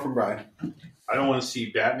 one more from Bryan. I don't want to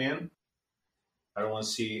see Batman. I don't want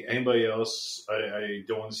to see anybody else. I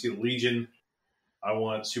don't want to see the Legion. I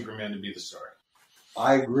want Superman to be the star.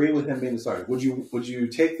 I agree with him being the star. Would you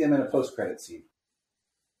take them in a post-credit scene?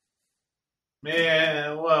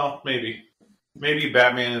 Man, well, maybe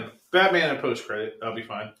Batman in a post credit. That'll be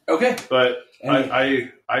fine. Okay, but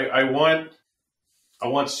I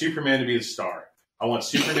want Superman to be the star. I want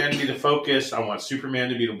Superman to be the focus. I want Superman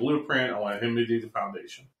to be the blueprint. I want him to be the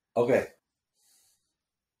foundation. Okay.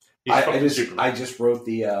 I just wrote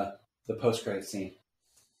the post-credit scene.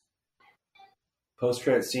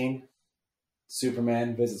 Post-credit scene.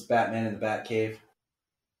 Superman visits Batman in the Batcave.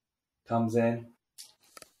 Comes in.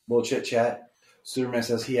 Little chit-chat. Superman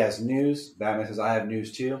says he has news. Batman says, I have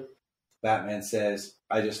news too. Batman says,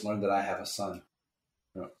 I just learned that I have a son.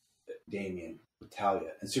 Damian, with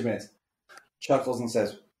Talia. And Superman chuckles and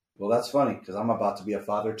says, well, that's funny, because I'm about to be a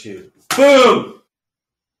father too. Boom!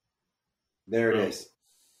 There it is.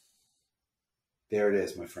 There it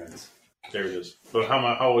is, my friends. There it is. But how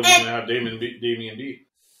old are you going to have Damian be?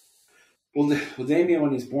 Well, Damian,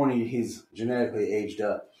 when he's born, he's genetically aged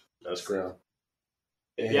up. That's correct.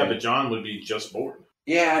 Yeah, but John would be just born.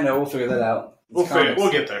 Yeah, I know. We'll figure that out. We'll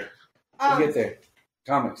get there. We'll get there.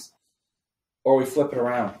 Comics. Or we flip it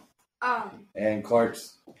around. And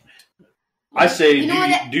Clark's. I say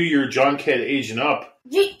do your John Kent aging up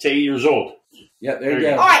to 8 years old. Yeah, there you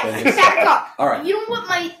go. All right, back up. All right. You know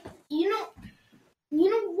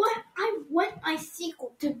what I want my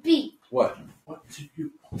sequel to be? What? What do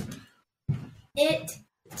you want? It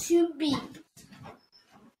to be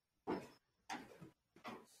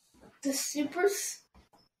the Super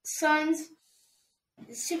Sons.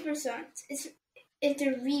 It's a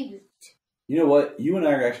reboot. You know what? You and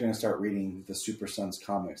I are actually going to start reading the Super Sons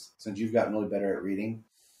comics. Since you've gotten really better at reading,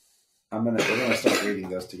 we're going to start reading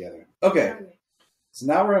those together. Okay. So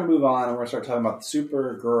now we're going to move on and we're going to start talking about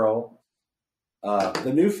Supergirl,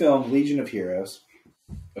 the new film Legion of Heroes,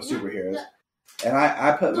 of superheroes. And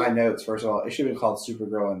I put in my notes, first of all, it should have been called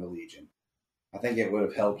Supergirl and the Legion. I think it would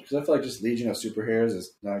have helped because I feel like just Legion of Superheroes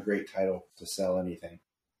is not a great title to sell anything.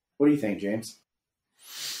 What do you think, James?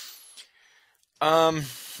 I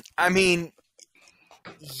mean,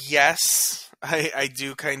 yes, I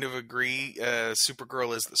do kind of agree.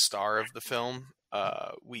 Supergirl is the star of the film.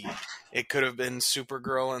 It could have been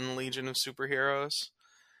Supergirl and Legion of Superheroes.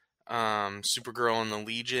 Supergirl and the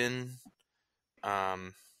Legion. I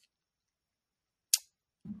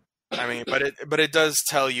mean, but it does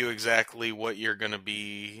tell you exactly what you're gonna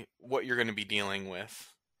be dealing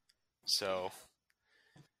with. So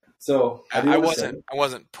I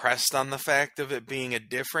wasn't pressed on the fact of it being a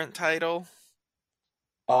different title.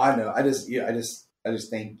 Oh, I know. I just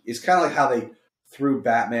think it's kind of like how they threw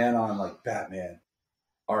Batman on like Batman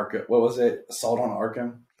Arkham. What was it? Assault on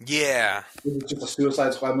Arkham. Yeah, It was just a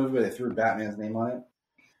Suicide Squad movie, but they threw Batman's name on it.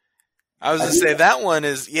 I was to say that one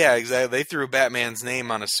is exactly. They threw Batman's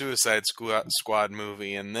name on a Suicide Squad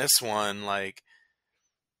movie, and this one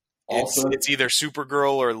it's either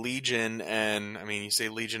Supergirl or Legion, and I mean you say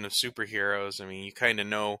Legion of Superheroes. I mean you kind of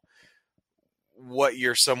know what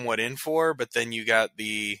you're somewhat in for, but then you got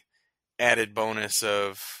the added bonus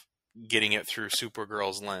of getting it through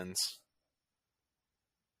Supergirl's lens.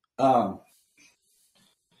 What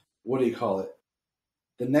do you call it?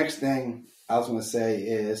 The next thing I was going to say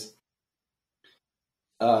is,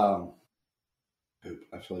 I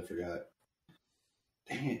totally forgot.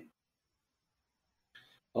 Dang it.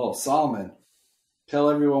 Oh, Solomon,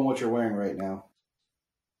 tell everyone what you're wearing right now.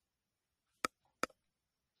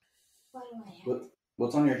 What do I have?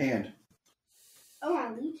 What's on your hand? Oh,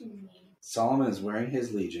 my Legion ring. Solomon is wearing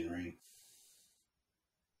his Legion ring.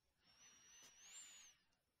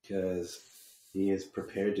 Because he is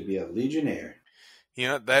prepared to be a Legionnaire. You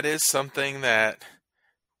know, that is something that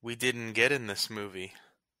we didn't get in this movie.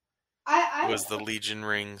 Was the Legion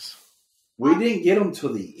rings. We didn't get them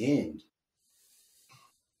till the end.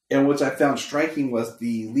 And what I found striking was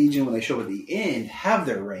the Legion, when they show up at the end, have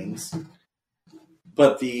their rings.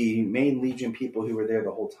 But the main Legion people who were there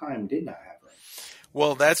the whole time did not have rings.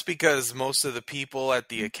 Well, that's because most of the people at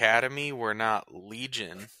the Academy were not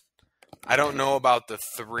Legion. I don't know about the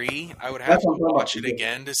 3. I would have to watch it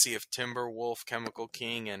again to see if Timberwolf, Chemical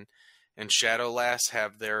King, and Shadowlass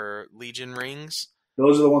have their Legion rings.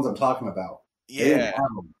 Those are the ones I'm talking about. Yeah.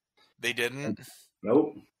 They didn't?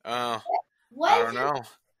 Nope. I don't know.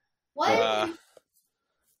 What is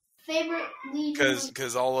favorite Legion?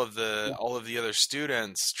 Because all of the other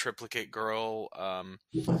students, Triplicate Girl, Mon-El,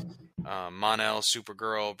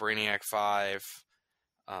 Supergirl, Brainiac 5,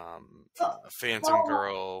 Phantom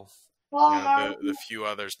Girl, the few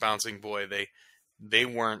others, Bouncing Boy, they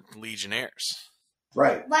weren't Legionnaires.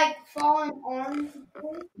 Right. Like Fallen Arms?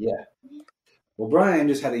 Yeah. Well, Bryan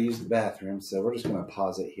just had to use the bathroom, so we're just going to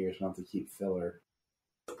pause it here so we don't have to keep filler.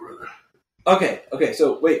 Okay,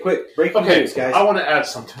 so wait, quick. Breaking news, guys. I want to add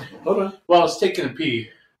something. Hold on. Well, I was taking a pee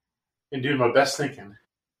and doing my best thinking.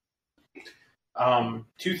 2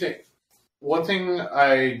 things. One thing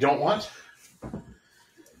I don't want.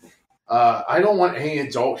 I don't want any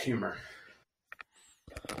adult humor.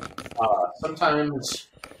 Sometimes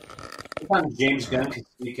James Gunn can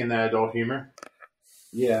sneak in that adult humor.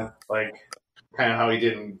 Yeah. Like, kind of how he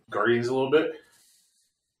did in Guardians a little bit.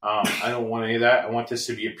 I don't want any of that. I want this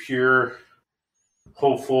to be a pure,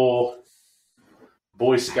 hopeful,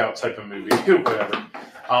 Boy Scout type of movie. Whatever.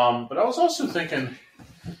 But I was also thinking,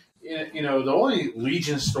 the only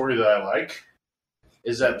Legion story that I like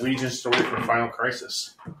is that Legion story from Final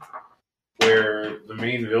Crisis, where the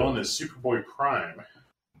main villain is Superboy Prime.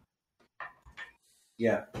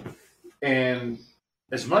 Yeah. And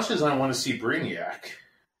as much as I want to see Brainiac,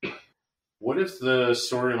 what if the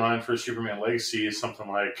storyline for Superman Legacy is something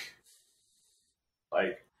like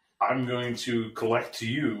I'm going to collect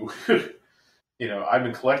you. I've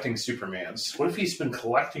been collecting Supermans. What if he's been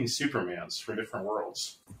collecting Supermans for different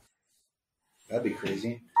worlds? That'd be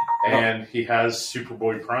crazy. And he has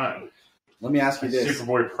Superboy Prime. Let me ask you this.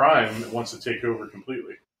 Superboy Prime wants to take over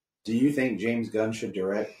completely. Do you think James Gunn should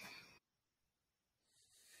direct?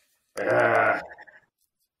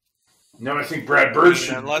 No, I think Brad Bird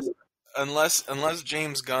should. Unless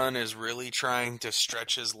James Gunn is really trying to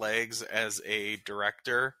stretch his legs as a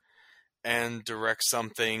director and direct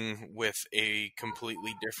something with a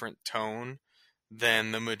completely different tone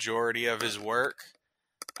than the majority of his work,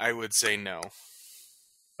 I would say no.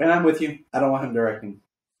 And I'm with you. I don't want him directing.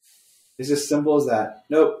 It's as simple as that.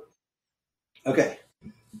 Nope. Okay.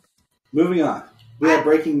 Moving on. We have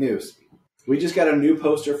breaking news. We just got a new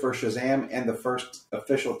poster for Shazam and the first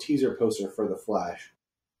official teaser poster for The Flash.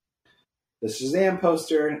 The Shazam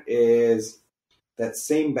poster is that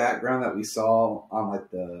same background that we saw on like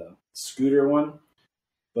the scooter one,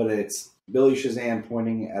 but it's Billy Shazam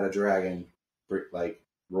pointing at a dragon, like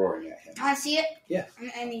roaring at him. Can I see it? Yeah.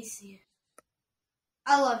 I need to see it.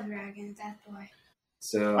 I love dragons, that's why.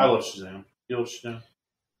 So I love Shazam. You love Shazam?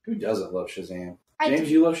 Who doesn't love Shazam? I James,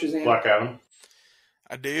 do. you love Shazam? Black Adam.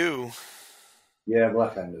 I do. Yeah,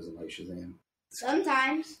 Black Adam doesn't like Shazam.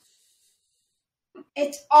 Sometimes.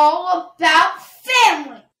 It's all about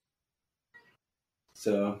family.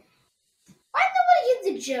 So Why nobody get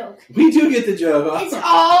the joke? we do get the joke. It's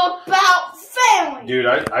all about family. Dude,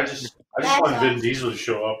 I just That's want Vin awesome. Diesel to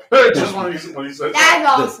show up. Just when he said that.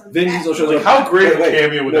 That's awesome. Vin Diesel shows Like, up. how great of a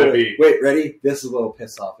cameo would that be? Wait, ready? This is what'll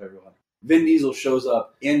piss off everyone. Vin Diesel shows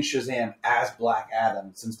up in Shazam as Black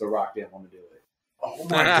Adam since The Rock didn't want to do it. Oh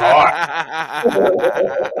my god!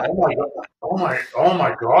 Oh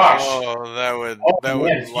my gosh! Oh, that would man,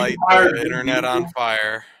 would if you light hired the Vin internet Diesel- on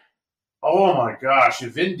fire. Oh my gosh!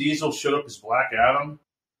 If Vin Diesel showed up as Black Adam,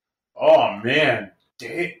 oh man,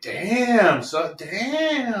 damn, so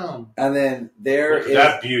damn! And then there Look at is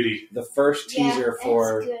that beauty. the first Yeah, teaser that's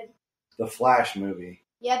for good. the Flash movie.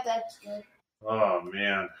 Yep, that's good. Oh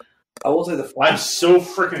man, I will say the I'm Flash. so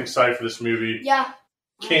freaking excited for this movie. Yeah.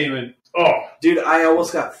 Can't even. Oh, Dude, I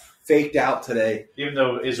almost got faked out today. even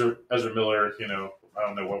though Ezra Miller, I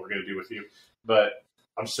don't know what we're gonna do with you, but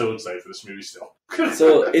I'm so excited for this movie still.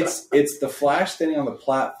 So it's the Flash standing on the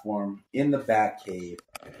platform in the Batcave,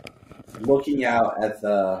 looking out at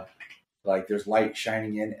the there's light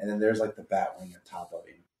shining in, and then there's the Batwing on top of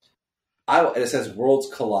him. It says "Worlds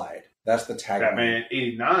Collide." That's the tagline. Batman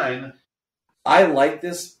 '89. I like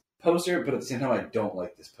this poster, but at the same time, I don't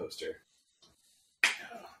like this poster.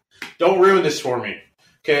 Don't ruin this for me.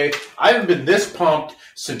 Okay? I haven't been this pumped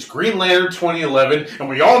since Green Lantern 2011, and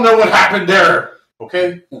we all know what happened there.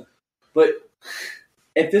 Okay? But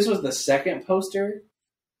if this was the second poster,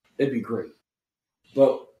 it'd be great.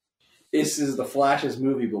 But this is the Flash's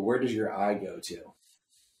movie, but where does your eye go to?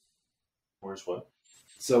 Where's what?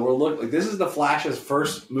 So we're looking this is the Flash's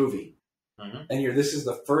first movie. Mhm. And this is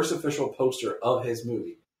the first official poster of his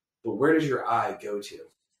movie. But where does your eye go to?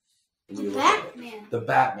 when you look at it? Batman. The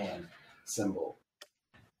Batman symbol.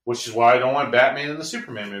 Which is why I don't want Batman in the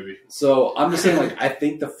Superman movie. So I'm just saying, I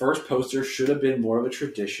think the first poster should have been more of a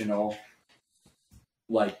traditional,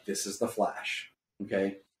 this is the Flash.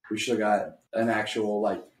 Okay? We should have got an actual,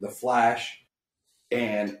 the Flash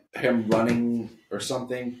and him running or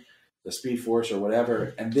something, the Speed Force or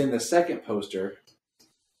whatever. And then the second poster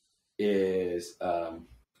is,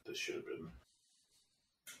 This should have been.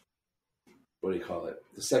 what do you call it?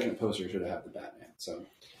 The second poster should have had the Batman. So,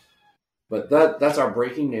 but that's our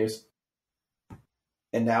breaking news.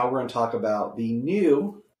 And now we're going to talk about the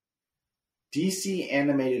new DC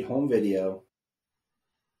animated home video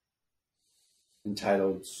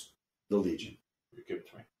entitled The Legion. You give it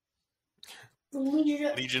to me. The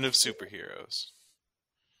Legion. Legion of Superheroes.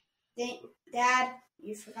 Dad,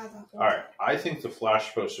 you forgot that. All right. I think the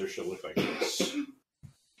Flash poster should look like this.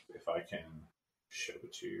 If I can show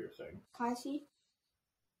it to your thing. Can I see?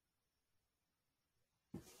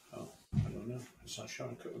 Oh, I don't know. It's not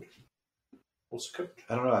showing code. What's the code?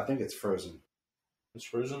 I don't know. I think it's frozen. It's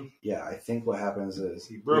frozen? Yeah, I think what happens is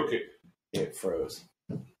You broke it. it froze.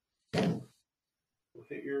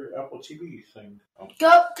 Hit your Apple TV thing. Oh. Go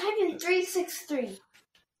type in 363.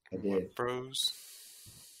 I did. Bros.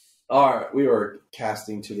 All right, we were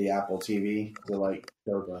casting to the Apple TV to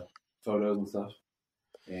show the photos and stuff,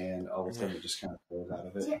 and all of a sudden it just kind of froze out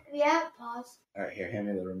of it. Yeah, pause. All right, here, hand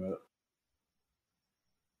me the remote.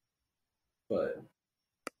 But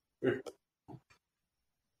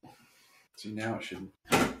see, now it should.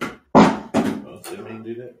 Oh, didn't mean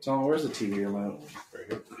to do that. So where's the TV remote? Right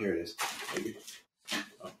here. Here it is. Maybe.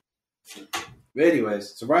 But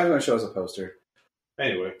anyways, so Brian's going to show us a poster.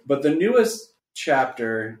 Anyway. But the newest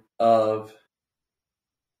chapter of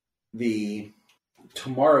the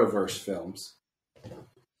Tomorrowverse films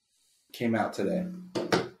came out today.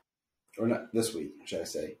 Or not this week, should I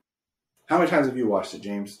say. How many times have you watched it,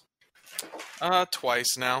 James?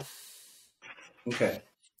 Twice now. Okay.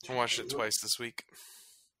 I watched it twice this week.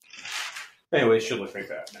 Anyway, it should look like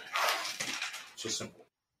that. It's just simple.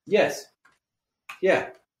 Yes. Yeah,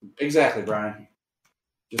 exactly, Brian.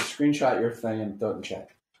 Just screenshot your thing and throw it in the chat.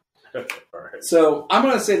 All right. So I'm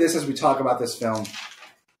going to say this as we talk about this film.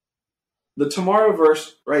 The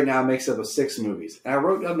Tomorrowverse right now makes up of 6 movies. And I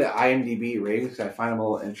wrote down the IMDb ratings because I find them a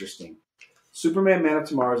little interesting. Superman Man of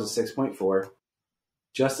Tomorrow is a 6.4.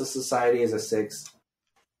 Justice Society is a 6.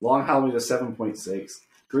 Long Halloween is a 7.6.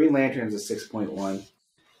 Green Lantern is a 6.1.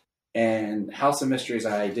 And House of Mysteries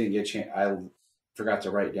I didn't get a chance. I forgot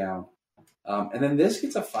to write down. And then this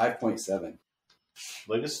gets a 5.7.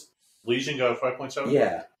 Latest Legion got a 5.7?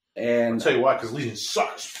 Yeah. I'll And tell you why, because Legion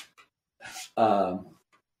sucks.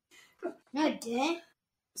 No, it didn't.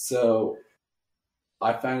 so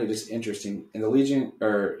I found it just interesting. And the Legion,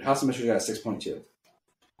 or House of Mysteries got a 6.2.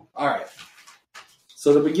 All right.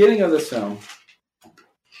 So the beginning of this film,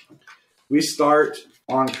 we start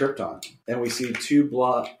on Krypton, and we see two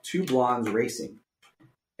blondes racing.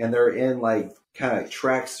 and they're in like kind of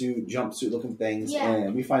tracksuit, jumpsuit looking things, Yeah.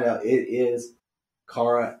 and we find out it is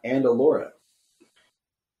Kara and Allura.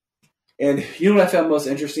 And you know what I found most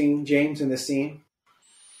interesting, James, in this scene?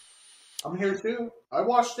 I'm here too. I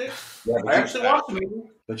watched it. Yeah, I actually watched the movie.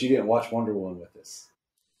 but you didn't watch Wonder Woman with us.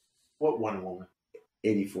 What Wonder Woman?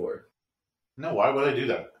 84. No, why would I do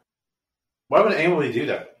that? Why would anybody do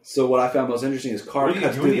that? So what I found most interesting is Kara What are you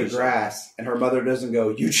cuts doing through the yourself? grass, and her mother doesn't go,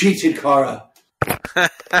 "You cheated, Kara.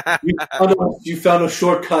 You found a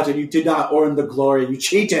shortcut, and you did not earn the glory. You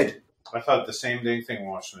cheated." I thought the same dang thing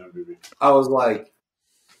watching that movie. I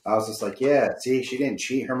was just like, yeah, see, she didn't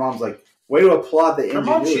cheat. Her mom's like, way to applaud the Her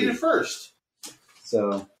mom ingenuity. cheated first.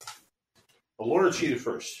 So Laura cheated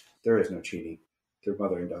first. there is no cheating. They're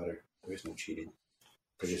mother and daughter. There is no cheating.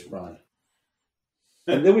 They just run.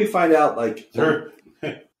 And then we find out, like, Her.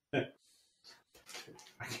 I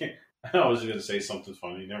can't. I was going to say something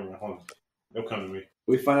funny. Never mind. Hold on. It'll come to me.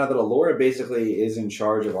 we find out that Allura basically is in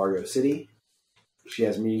charge of Argo City. She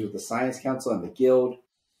has meetings with the Science Council and the Guild.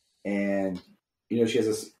 And, she has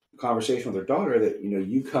this conversation with her daughter that,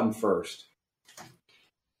 you come first.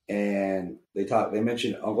 And they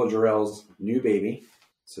mentioned Uncle Jarrell's new baby.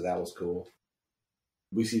 So that was cool.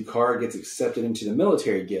 We see Kara gets accepted into the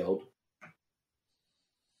military guild.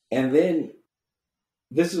 And then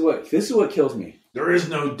this is what kills me. There is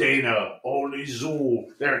no Dana, only Zool.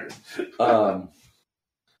 There it is. Why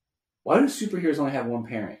do superheroes only have one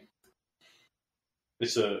parent?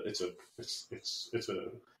 It's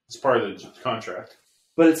part of the contract.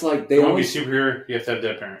 But it's like they You want only to be superhero, you have to have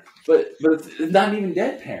that parent. but it's not even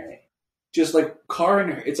dead parent. Just like Kara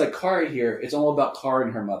and her, it's like Kara here. It's all about Kara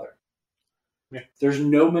and her mother. Yeah. There's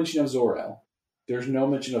no mention of Zor-El. There's no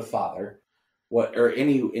mention of father,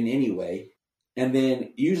 in any way. And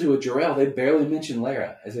then usually with Jor-El, they barely mention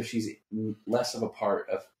Lara as if she's less of a part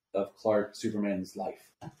of Clark Superman's life.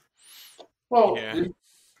 Well, Yeah.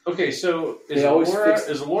 okay, so They always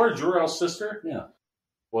is Laura Jor-El's sister? Yeah.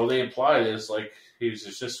 Well, they implied it's like he was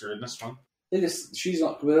her sister in this one. She's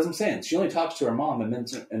not, but as I'm saying, she only talks to her mom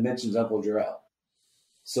and mentions Uncle Jor-El.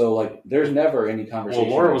 So like, there's never any conversation.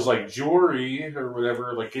 Well, Laura was like Jory or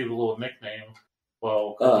whatever, like gave a little nickname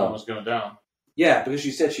while Krypton was going down. Yeah, because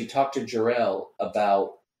she said she talked to Jor-El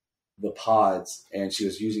about the pods, and she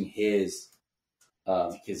was using his,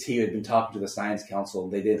 because he had been talking to the Science Council,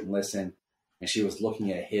 and they didn't listen, and she was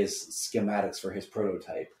looking at his schematics for his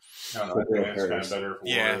prototype. No, I think that's kind of better. For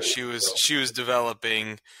Yeah, Laura. she was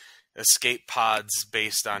developing escape pods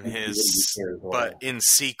based on his, but in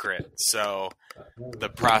secret. So the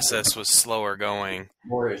process was slower going.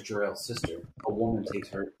 Laura is Jor-El's sister. A woman takes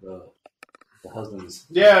her the husband's.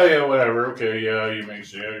 Yeah, whatever. Okay, yeah,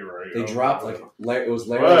 you're right. They dropped like it was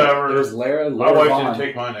Lara. Whatever. It was Lara. My Laura wife Vaughn. didn't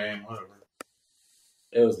take my name. Whatever.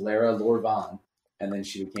 It was Lara Lord Vaughn, and then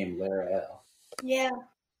she became Lara L. Yeah.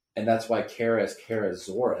 And that's why Kara is Kara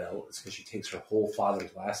Zor-El, is because she takes her whole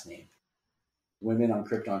father's last name. Women on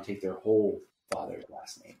Krypton take their whole father's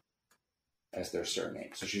last name as their surname.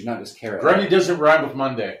 So she's not just Kara. Grundy doesn't rhyme with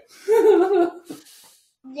Monday.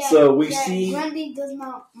 Yeah, So we see- Grundy does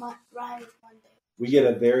not ride with Monday. We get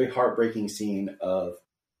a very heartbreaking scene of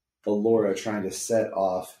Allura trying to set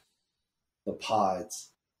off the pods,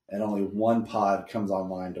 and only one pod comes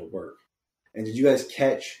online to work. And did you guys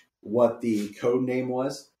catch what the code name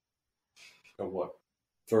was So what?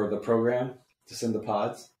 for the program to send the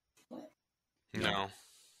pods? No.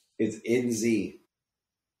 It's NZ.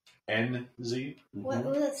 NZ? What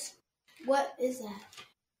is that?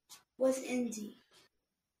 What's NZ?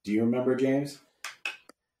 Do you remember, James?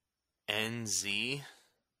 NZ?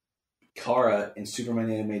 Kara in Superman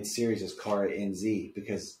the Animated Series is Kara NZ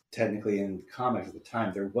because technically in comics at the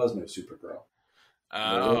time there was no Supergirl.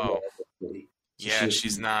 Oh. So Yeah, she-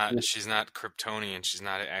 she's not Kryptonian. She's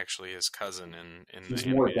not actually his cousin in the She's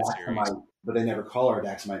more animated series. Daxamite, but they never call her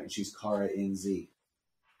Daxamite, and she's Kara NZ.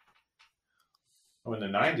 Oh, in the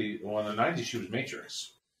 90s, she was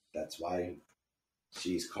Matrix. That's why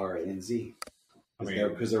she's Kara NZ. I mean,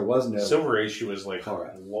 Because there was no Silver Age, she was like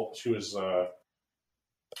Kara. She was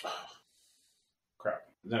crap.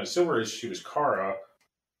 No, Silver Age, she was Kara.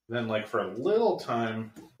 Then, like for a little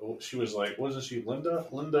time, she was like, wasn't she Linda?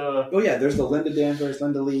 Oh yeah, there's the Linda Danvers,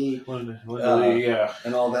 Linda Lee, Linda Lee, yeah.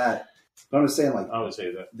 and all that. But I'm just saying, like I would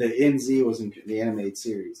say that. the NZ was in the animated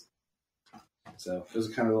series, so it was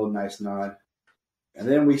kind of a little nice nod. And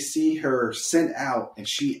then we see her sent out, and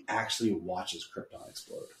she actually watches Krypton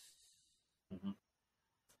explode. Mhm.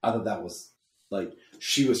 I thought that was like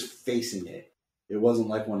she was facing it. It wasn't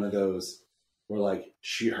like one of those where like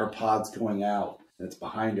her pod's going out and it's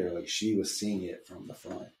behind her. Like she was seeing it from the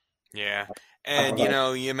front. Yeah. And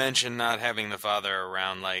you mentioned not having the father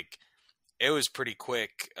around. Like, it was pretty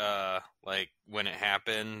quick. Like when it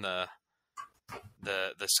happened,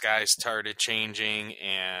 the skies started changing,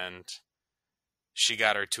 and she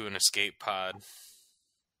got her to an escape pod.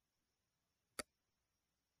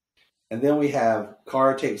 And then we have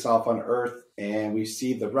Kara takes off on Earth, and we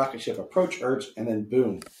see the rocket ship approach Earth, and then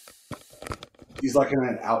boom, he's like in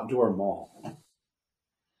an outdoor mall.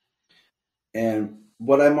 And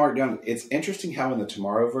what I marked down, it's interesting how in the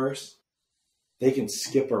Tomorrowverse, they can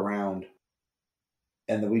skip around,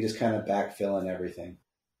 and then we just kind of backfill and everything.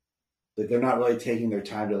 Like, they're not really taking their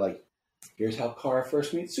time to, like, here's how Kara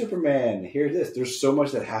first meets Superman. Here's this. There's so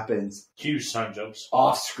much that happens. Huge sun jumps.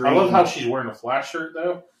 Off screen. I love how she's wearing a Flash shirt,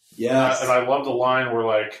 though. Yes. And I love the line where,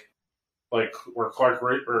 like where Clark,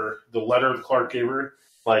 or the letter that Clark gave her,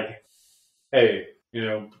 like, hey,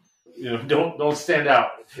 don't stand out.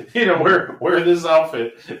 Wear this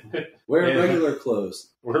outfit. Wear regular clothes.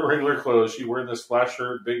 Wear regular clothes. She wearing this Flash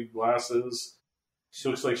shirt, big glasses. She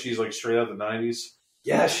looks like she's like straight out of the 90s.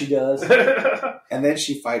 Yeah, she does. And then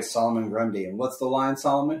she fights Solomon Grundy. And what's the line,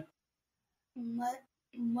 Solomon?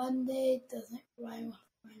 Monday doesn't rhyme with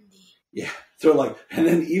Monday. Yeah. So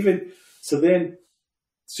then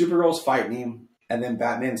Supergirl's fighting him, and then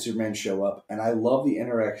Batman and Superman show up. And I love the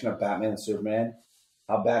interaction of Batman and Superman.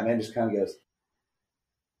 How Batman just kind of goes,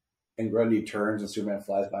 and Grundy turns, and Superman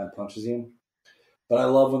flies by and punches him. But I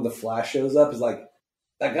love when the Flash shows up. Is like,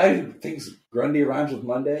 that guy who thinks Grundy rhymes with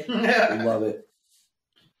Monday. I love it.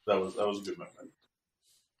 That was a good moment.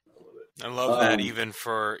 I love that even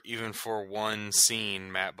for one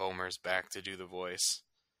scene, Matt Bomer's back to do the voice.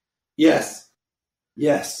 Yes.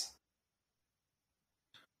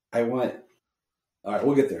 All right,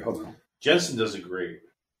 we'll get there. Hold on. Jensen does a great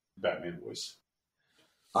Batman voice.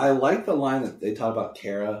 I like the line that they talk about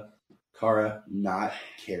Kara not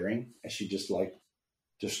caring, as she just like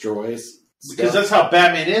destroys. Because that's how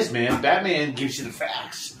Batman is, man. Batman gives you the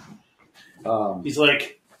facts. He's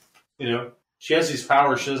like, she has these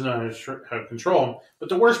powers. She doesn't know how to control them. But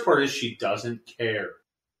the worst part is she doesn't care.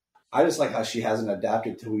 I just like how she hasn't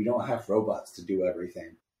adapted to we don't have robots to do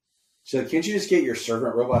everything. She's like, can't you just get your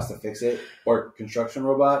servant robots to fix it? Or construction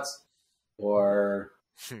robots? Or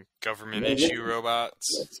government issue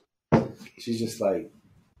robots? She's just like...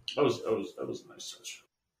 That was a nice touch.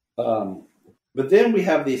 But then we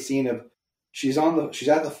have the scene of she's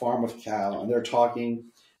at the farm with Cal, and they're talking,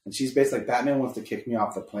 and she's basically like, Batman wants to kick me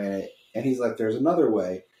off the planet, and he's like, there's another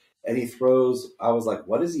way, and he throws, I was like,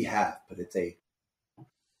 what does he have? But it's a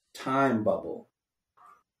time bubble.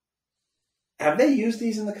 Have they used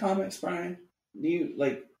these in the comics, Bryan? Do you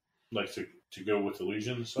like to go with the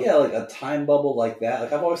Legion and stuff? Yeah, like a time bubble like that.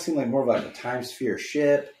 Like, I've always seen like more of like a time sphere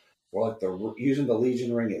ship, or like using the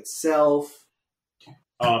Legion ring itself.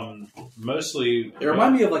 Mostly it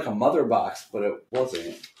reminded me of like a mother box, but it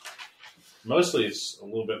wasn't. Mostly it's a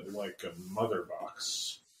little bit like a mother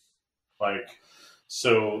box. Like,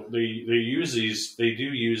 so they use these, they do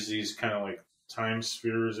use these kind of like time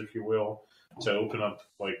spheres, if you will, to open up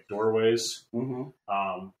like doorways.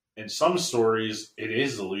 Mm-hmm. In some stories, it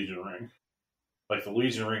is the Legion ring. Like, the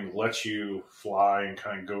Legion ring lets you fly and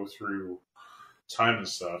kind of go through time and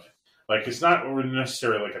stuff. Like, it's not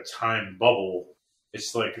necessarily like a time bubble.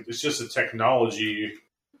 It's like, it's just a technology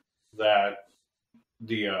that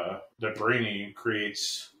the Brainy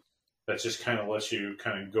creates that just kind of lets you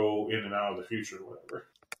kind of go in and out of the future or whatever.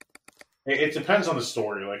 It depends on the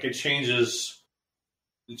story. Like, it changes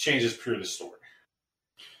pure the story.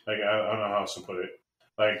 Like, I don't know how else to put it.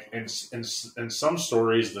 Like, in some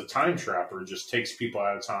stories, the time trapper just takes people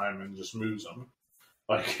out of time and just moves them.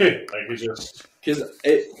 Like it just, because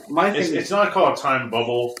it's not called a time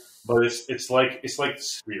bubble, but it's like the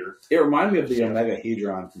sphere. It reminded me of the Omega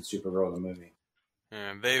Hedron from Supergirl the movie.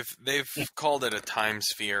 Yeah, they've called it a time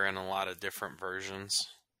sphere in a lot of different versions.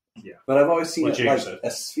 Yeah, but I've always seen what it James like said.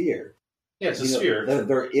 a sphere. Yeah, it's a sphere.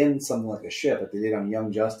 They're in something like a ship, like they did on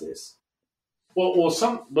Young Justice. Well,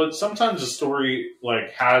 sometimes a story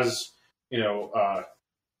like has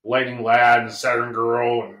Lightning Lad and Saturn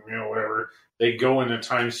Girl and whatever. They go in a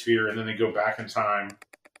time sphere and then they go back in time,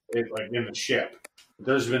 like in the ship.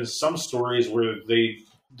 There's been some stories where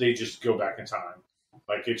they just go back in time,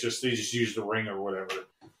 like they just use the ring or whatever.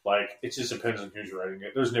 Like, it just depends on who's writing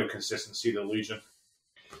it. There's no consistency to Legion.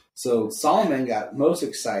 So Solomon got most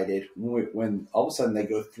excited when all of a sudden they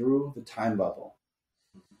go through the time bubble.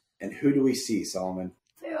 And who do we see, Solomon?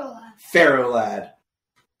 Pharaoh Lad.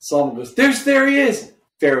 Solomon goes, there he is!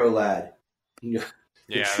 Pharaoh Lad. Yeah,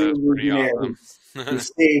 that's pretty awesome. Who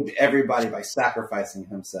saved everybody by sacrificing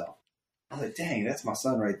himself. I was like, dang, that's my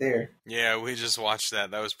son right there. Yeah, we just watched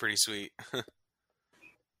that. That was pretty sweet.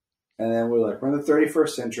 And then we're in the 31st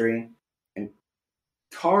century, and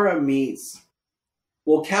Kara meets.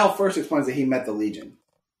 Well, Cal first explains that he met the Legion.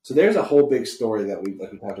 So there's a whole big story that we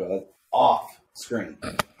talked about, like off screen.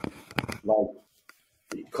 Like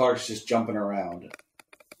Clark's just jumping around.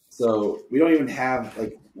 So we don't even have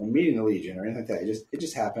like meeting the Legion or anything like that. It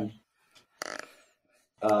just happened.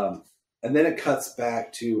 And then it cuts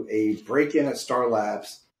back to a break-in at Star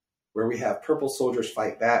Labs where we have purple soldiers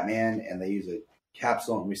fight Batman, and they use a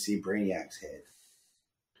capsule, and we see Brainiac's head.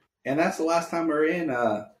 And that's the last time we're in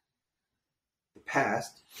the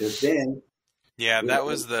past. Because then, yeah, that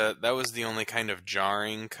was the only kind of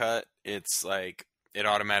jarring cut. It's like it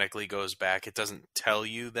automatically goes back. It doesn't tell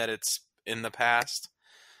you that it's in the past.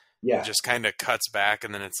 yeah, It just kind of cuts back,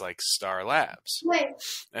 and then it's like Star Labs. Wait,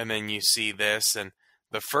 And then you see this, and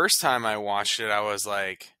the first time I watched it, I was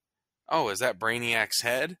like, oh, is that Brainiac's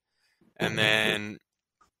head? And then,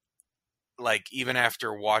 like, even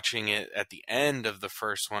after watching it at the end of the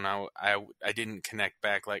first one, I didn't connect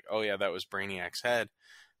back, like, oh, yeah, that was Brainiac's head.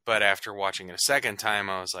 But after watching it a second time,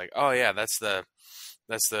 I was like, oh, yeah, that's the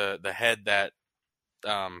head that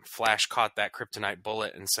Flash caught that kryptonite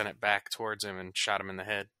bullet and sent it back towards him and shot him in the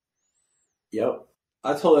head. yep.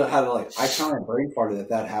 I told her how to I kind of brain farted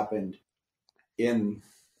that happened in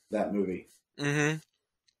that movie. Mm-hmm.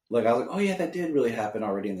 Like I was like, oh yeah, that did really happen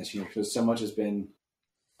already in this universe because so much has been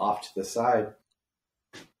off to the side.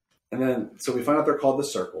 And then so we find out they're called the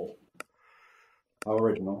Circle, how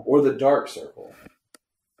original, or the Dark Circle.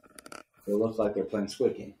 They look like they're playing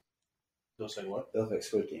Squid Game. They'll say what? They look like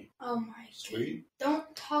Squid Game. oh my Sweet. God.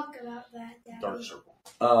 Don't talk about that, Daddy. Dark Circle.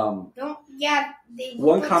 Don't, yeah. They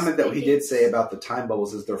One look comment that he like did say about the time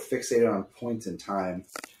bubbles is they're fixated on points in time.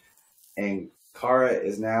 And Kara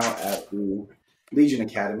is now at the Legion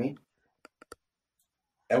Academy.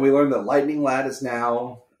 And we learned that Lightning Lad is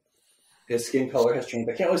now, his skin color has changed.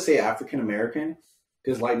 I can't always say African American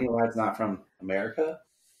because Lightning Lad's not from America.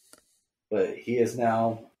 But he has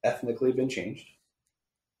now ethnically been changed.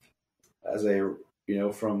 As a,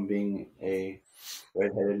 from being a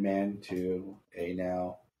red-headed man to a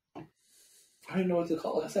now, I don't even know what to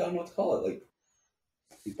call it. I don't know what to call it. Like,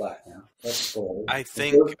 he's black now. That's cool. I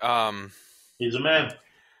think He's a man.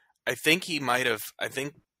 I think he might have.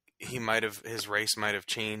 His race might have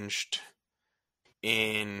changed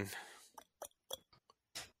in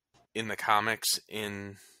the comics.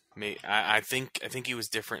 I think he was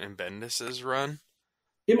different in Bendis's run.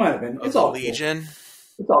 He might have been. Of It's all Legion. Good.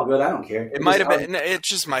 It's all good. I don't care. It might have been. It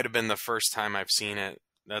just might have been the first time I've seen it.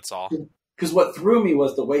 That's all. Because what threw me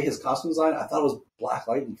was the way his costume design. I thought it was Black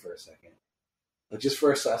Lightning for a second. Like just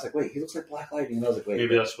first, I was like, "Wait, he looks like Black Lightning." And I was like, "Wait,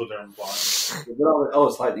 Maybe that's what they're implying. oh,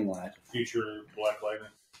 it's Lightning Lad." Future Black Lightning.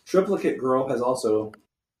 Triplicate Girl has also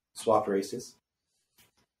swapped races.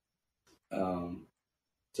 So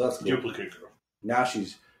that's cool. Duplicate Girl. Now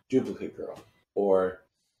she's Duplicate Girl or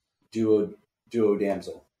Duo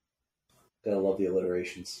Damsel. Gotta love the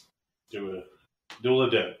alliterations. Dula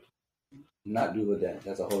Dead. Not Dula Den.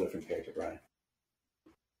 That's a whole different character, Bryan.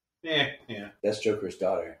 Yeah. That's Joker's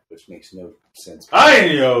daughter, which makes no sense. I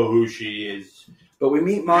know who she is. But we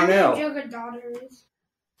meet I know Mon-El. Joker daughter is.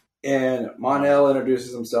 And Mon-El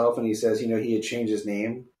introduces himself, and he says, he had changed his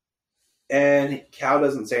name. And Cal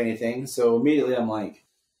doesn't say anything, so immediately I'm like,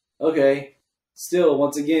 okay. Still,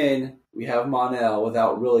 once again, we have Mon-El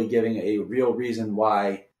without really giving a real reason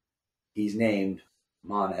why he's named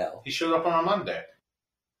Mon-El. He showed up on a Monday.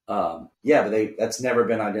 Yeah, but that's never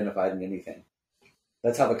been identified in anything.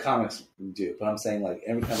 That's how the comics do. But I'm saying, like,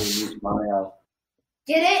 every time we meet Mon-El,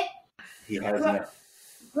 Get it? he has no...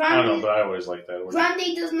 I don't know, Grundy, but I always like that.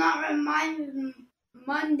 Grundy does not remind me of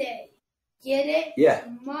Monday. Get it? Yeah.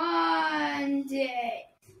 Monday.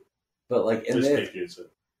 But, like, in This this, kid gets it.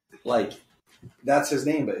 like, that's his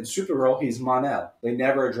name. But in Supergirl, he's Mon-El. They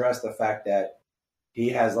never address the fact that he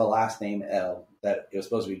has the last name L that it was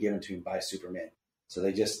supposed to be given to him by Superman. So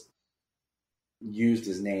they just used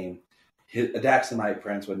his name. His Adaxamite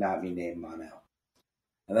prince would not be named Mon-El.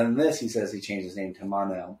 And then in this, he says he changed his name to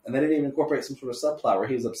Mon-El. And then it even incorporates some sort of subplot where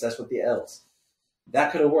he was obsessed with the L's.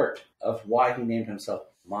 That could have worked of why he named himself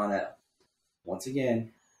Mon-El. Once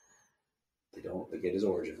again, they get his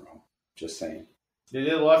origin wrong. Just saying. They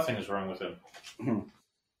did a lot of things wrong with him. Mhm.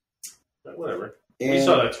 But whatever. And We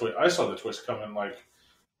saw that twist. I saw the twist coming like as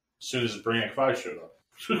soon as Brainiac 5 showed up.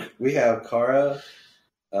 we have Kara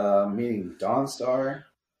meeting Dawnstar.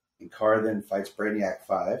 And Kara then fights Brainiac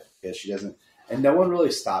 5 because she doesn't... And no one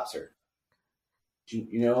really stops her.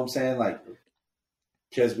 You know what I'm saying? Like,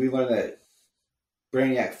 because we learned that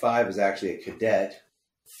Brainiac 5 is actually a cadet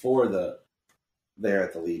for the there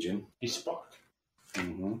at the Legion. He's Spock.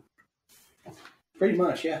 Mm-hmm. Pretty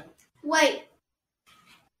much, yeah. Wait.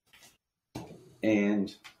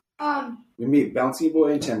 And we meet Bouncy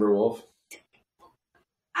Boy and Timberwolf.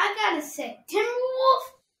 I gotta say,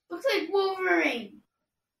 Timberwolf looks like Wolverine.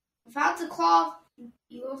 Without the claw,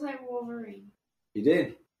 he looks like Wolverine. He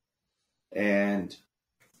did. And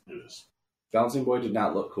Yes. Bouncing Boy did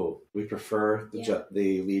not look cool. We prefer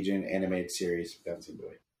the Legion animated series Bouncing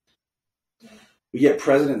Boy. Yeah. We get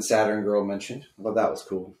President Saturn Girl mentioned. I thought that was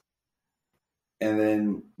cool. And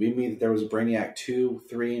then we meet that there was a Brainiac 2,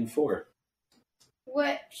 3, and 4.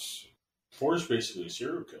 Which? 4 is basically a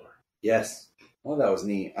serial killer. Yes. Well, that was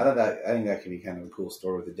neat. I think that could be kind of a cool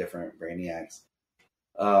story with the different Brainiacs.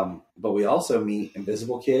 But we also meet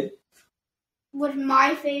Invisible Kid. Was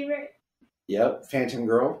my favorite. Yep. Phantom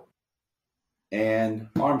Girl. And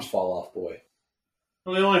Arms Fall Off Boy.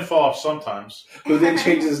 Well, they only fall off sometimes. Who then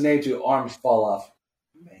changes his name to Arms Fall Off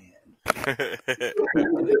Man.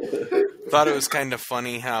 Thought it was kind of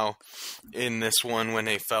funny how in this one when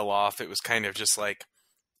they fell off, it was kind of just like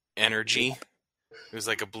energy. It was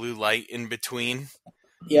like a blue light in between.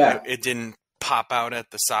 Yeah. It didn't pop out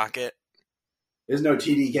at the socket. There's no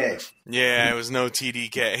TDK. Yeah, it was no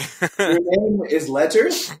TDK. Your name is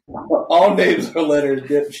letters? All names are letters,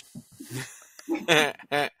 bitch.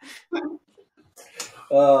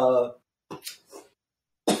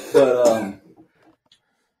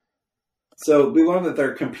 So we learned that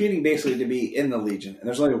they're competing basically to be in the Legion, and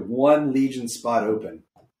there's only one Legion spot open.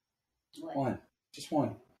 One. Just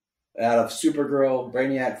one. Out of Supergirl,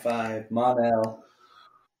 Brainiac 5, Mon-El,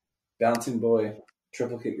 Bouncing Boy,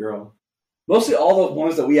 Triplicate Girl. Mostly all the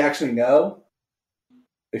ones that we actually know,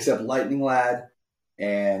 except Lightning Lad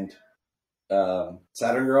and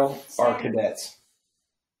Saturn Girl, are cadets.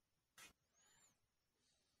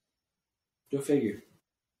 Go figure.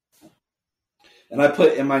 And I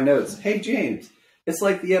put in my notes, hey, James, it's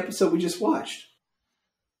like the episode we just watched.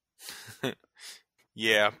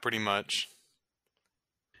 Yeah, pretty much.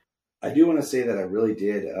 I do want to say that I really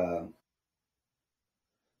did,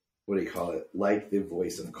 like the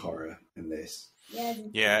voice of Kara in this.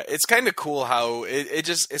 Yeah, it's kind of cool how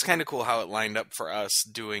it's kind of cool how it lined up for us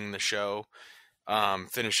doing the show,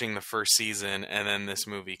 finishing the first season, and then this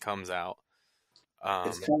movie comes out.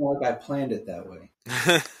 It's kind of like I planned it that way.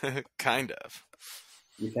 Kind of.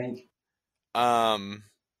 You think?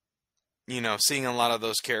 Seeing a lot of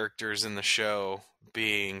those characters in the show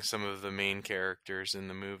being some of the main characters in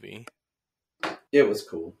the movie. It was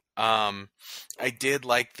cool. I did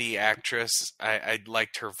like the actress. I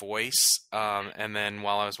liked her voice. And then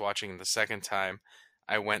while I was watching the second time,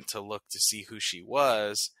 I went to look to see who she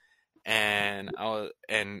was, and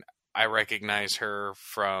I recognized her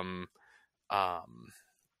from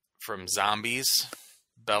Zombies.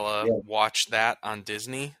 Bella watched that on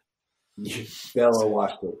Disney. Bella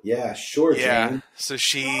watched it. Yeah, sure. Yeah, Jane. so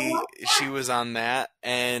she was on that,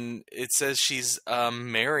 and it says she's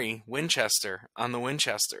Mary Winchester on the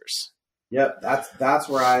Winchesters. Yep, that's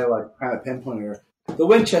where I kind of pinpointed her. The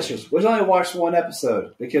Winchesters. We only watched one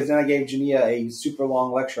episode because then I gave Jania a super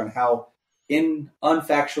long lecture on how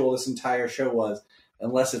unfactual this entire show was,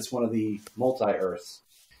 unless it's one of the multi-Earths.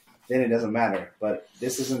 Then it doesn't matter. But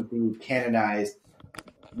this isn't the canonized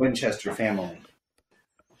Winchester family.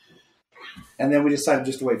 And then we decided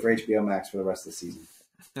just to wait for HBO Max for the rest of the season.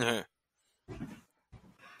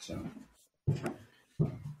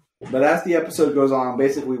 But as the episode goes on,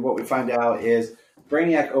 basically what we find out is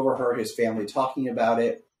Brainiac overheard his family talking about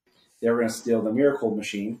it. They were going to steal the Miracle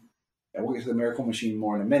Machine. And we'll get to the Miracle Machine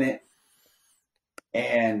more in a minute.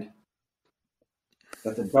 And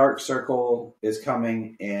that the Dark Circle is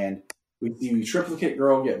coming, and we see Triplicate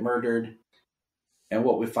Girl get murdered. And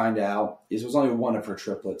what we find out is it was only one of her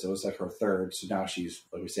triplets. It was like her third. So now she's,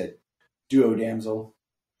 like we said, Duo Damsel.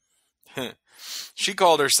 She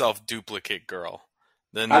called herself Duplicate Girl.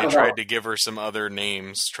 Then they tried to give her some other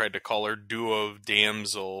names. Tried to call her Duo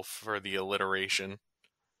Damsel for the alliteration.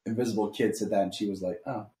 Invisible Kid said that, and she was like,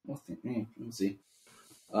 "Oh, we'll see."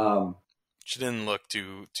 She didn't look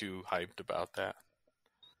too hyped about that.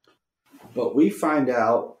 But we find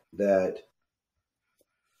out that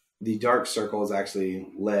the Dark Circle is actually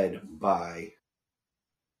led by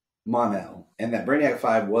Mon-El, and that Brainiac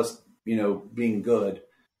 5 was, being good,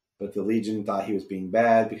 but the Legion thought he was being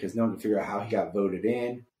bad because no one could figure out how he got voted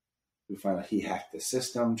in. We find out he hacked the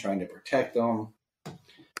system, trying to protect them.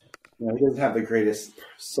 He doesn't have the greatest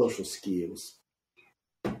social skills.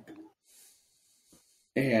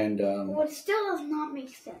 And well, it still does not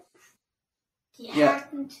make sense. He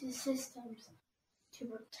hacked into the systems to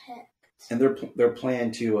protect. And their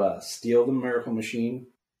plan to steal the Miracle Machine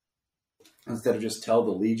instead of just tell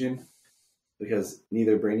the Legion, because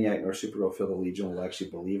neither Brainiac nor Supergirl feel the Legion will actually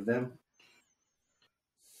believe them.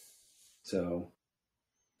 So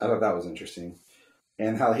I thought that was interesting.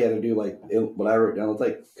 And how he had to do, like, what I wrote down was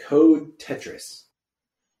like code Tetris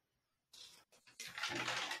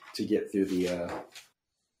to get through the...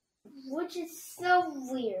 Which is so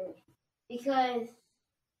weird, because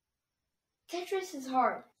Tetris is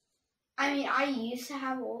hard. I mean, I used to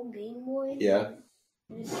have an old Game Boy. Yeah.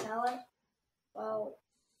 And just sell it. Well,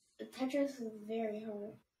 the Tetris is very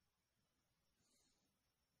hard.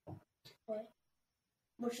 But,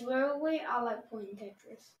 which literally, I like playing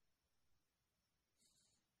Tetris.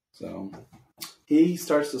 So he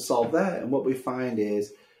starts to solve that, and what we find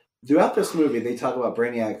is, throughout this movie, they talk about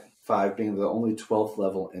Brainiac 5 being the only 12th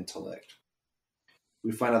level intellect.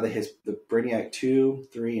 We find out that the Brainiac 2,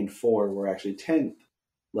 3, and 4 were actually 10th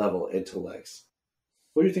level intellects.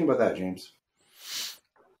 What do you think about that, James?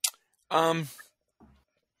 I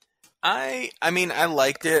mean, I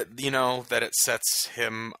liked it, that it sets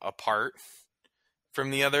him apart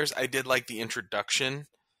from the others. I did like the introduction.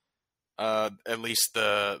 At least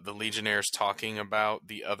the Legionnaires talking about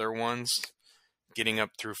the other ones, getting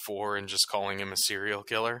up through 4 and just calling him a serial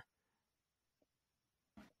killer.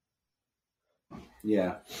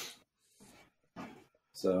 Yeah.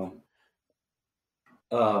 So,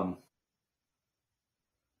 but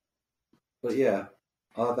yeah,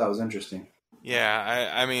 I thought that was interesting.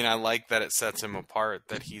 Yeah, I mean, I like that it sets him apart,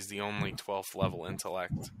 that he's the only 12th level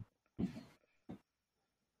intellect.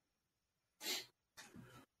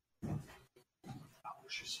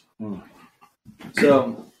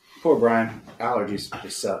 So, poor Bryan, allergies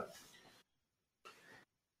just suck.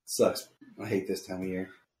 Sucks. I hate this time of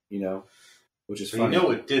year, which is funny.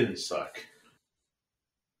 It didn't suck.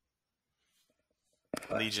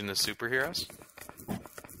 Legion of Superheroes?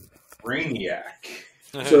 Brainiac.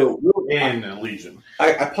 So, And Legion.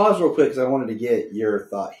 I paused real quick because I wanted to get your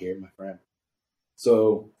thought here, my friend.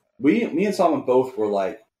 So, me and Solomon both were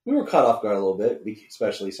we were caught off guard a little bit,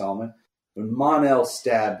 especially Solomon, when Mon-El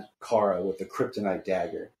stabbed Kara with the kryptonite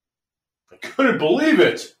dagger. I couldn't believe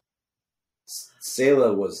it.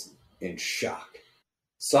 Sayla was in shock.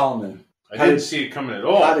 Solomon, I didn't see it coming at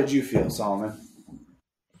all. How did you feel, Solomon?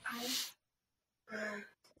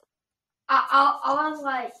 I was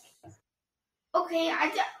like, okay, I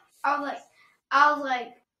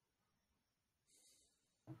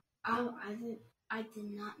did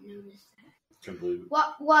not notice that. Can't believe it.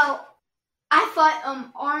 Well, I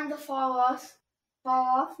thought Arn the fall off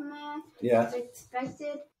man was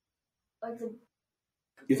expected.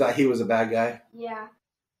 You thought he was a bad guy? Yeah,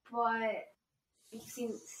 but it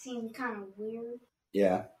seemed kind of weird.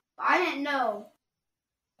 Yeah. But I didn't know.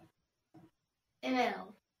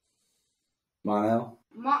 ML. Mon-El?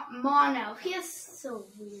 Mon-El. He is so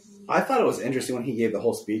weird. I thought it was interesting when he gave the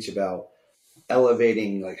whole speech about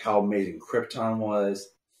elevating how amazing Krypton was,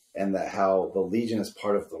 and that how the Legion is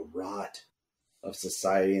part of the rot of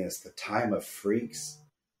society and it's the time of freaks.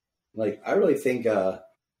 I really think I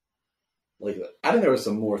think there was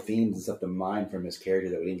some more themes and stuff to mine from his character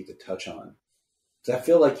that we didn't get to touch on. Because I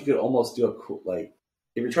feel like you could almost do a cool, if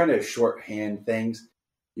you're trying to shorthand things,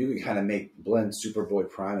 you could kind of blend Superboy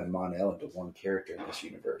Prime and Mon-El into one character in this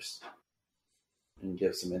universe. And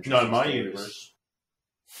give some interesting Not in my stories. universe.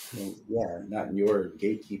 Yeah, not in your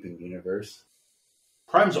gatekeeping universe.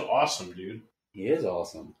 Prime's awesome, dude. He is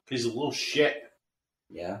awesome. He's a little shit.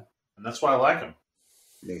 Yeah. And that's why I like him.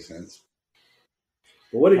 Makes sense.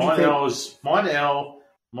 But what did you think?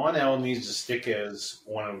 Mon-El needs to stick as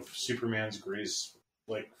one of Superman's greatest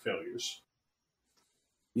failures.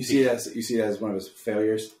 You see it as one of his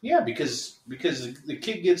failures? Yeah, because the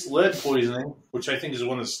kid gets lead poisoning, which I think is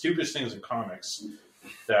one of the stupidest things in comics.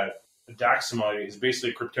 That attacks somebody is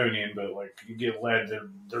basically a Kryptonian, but you get lead,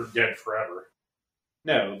 they're dead forever.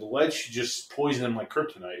 No, the lead should just poison them like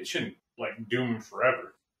kryptonite. It shouldn't doom them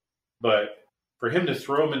forever. But for him to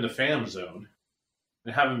throw him in the Phantom Zone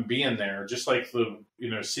and have him be in there, just like the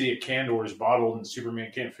City of Kandor is bottled and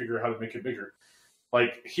Superman can't figure out how to make it bigger.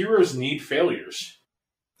 Heroes need failures.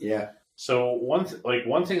 Yeah. So one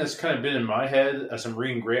thing that's kind of been in my head as I'm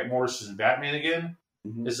reading Grant Morrison's Batman again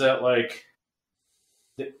is that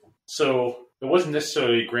so it wasn't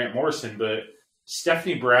necessarily Grant Morrison, but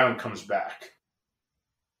Stephanie Brown comes back,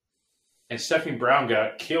 and Stephanie Brown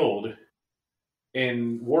got killed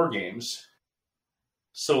in War Games.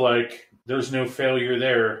 So there's no failure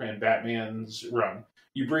there in Batman's run.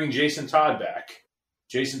 You bring Jason Todd back.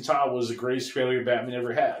 Jason Todd was the greatest failure Batman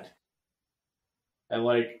ever had.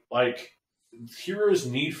 And heroes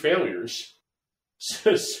need failures.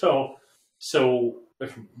 So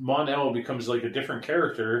if Mon-El becomes a different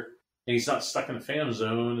character, and he's not stuck in the fan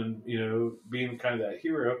zone and, being kind of that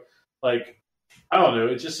hero. Like, I don't know,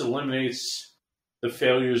 it just eliminates the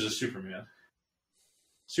failures of Superman.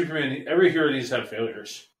 Superman, every hero needs to have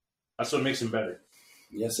failures. That's what makes him better.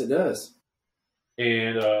 Yes, it does.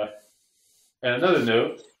 And another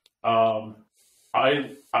note, I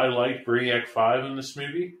liked Brainiac 5 in this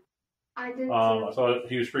movie. I did too. I thought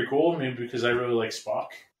he was pretty cool, maybe because I really like Spock.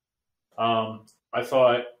 I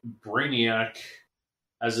thought Brainiac,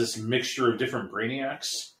 as this mixture of different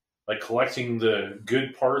Brainiacs, like collecting the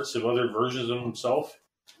good parts of other versions of himself,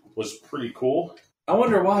 was pretty cool. I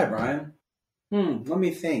wonder why, Brian. Let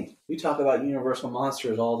me think. We talk about Universal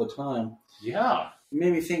monsters all the time. Yeah. It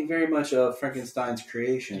made me think very much of Frankenstein's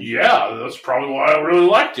creation. Yeah, that's probably why I really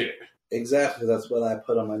liked it. Exactly. That's what I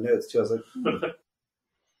put on my notes, too. I was like,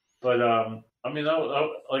 But,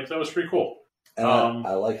 that was pretty cool. And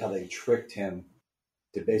I like how they tricked him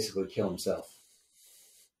to basically kill himself.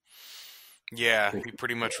 Yeah, he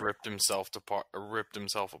pretty much ripped himself apart.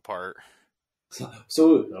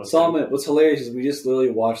 So Solomon, what's hilarious is we just literally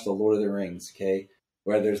watched The Lord of the Rings, okay?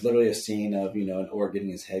 Where there's literally a scene of, an orc getting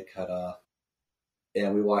his head cut off.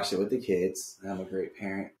 And we watched it with the kids. I'm a great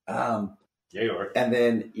parent. Yeah, you are. And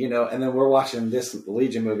then, and then we're watching this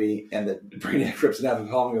Legion movie, and the Brainiac rips it out and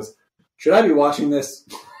Colin goes, should I be watching this?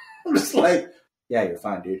 I'm just like, yeah, you're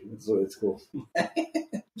fine, dude. It's cool.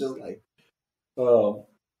 Just like, oh.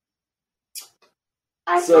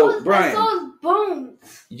 Brian, I saw his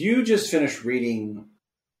bones. You just finished reading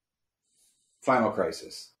Final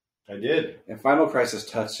Crisis. I did. And Final Crisis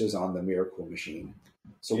touches on the Miracle Machine.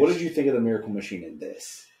 So what did you think of the Miracle Machine in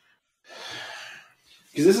this?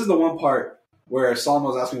 Because this is the one part where Solomon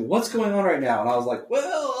was asking me, what's going on right now? And I was like,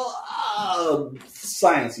 well,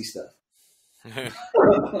 sciencey stuff.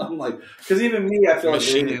 I'm like, because even me, I feel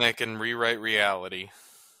machine that can rewrite reality.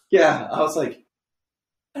 Yeah, I was like,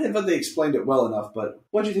 I didn't think they explained it well enough, but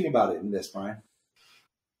what do you think about it in this, Brian?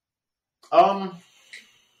 Well,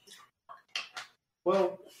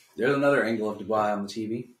 there's another angle of Dubai on the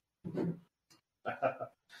TV.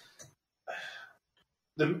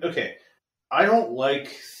 Okay, I don't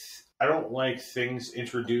like things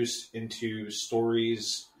introduced into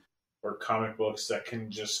stories or comic books that can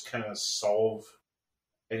just kind of solve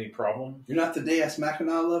any problem. You're not the Deus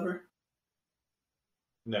Machina lover?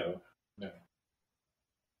 No.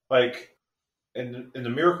 Like in the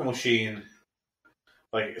Miracle Machine,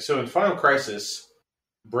 so in Final Crisis,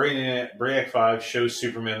 Brainiac 5 shows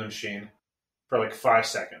Superman the machine for 5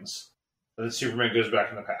 seconds, and then Superman goes back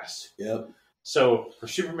in the past. Yep. So for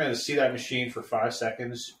Superman to see that machine for 5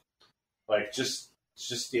 seconds, just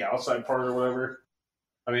the outside part or whatever.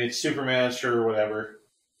 I mean, it's Superman, sure, whatever,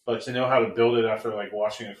 but to know how to build it after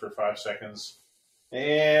watching it for 5 seconds,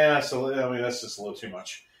 that's just a little too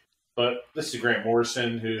much. But this is Grant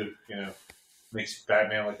Morrison, who makes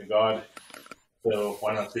Batman like a god, so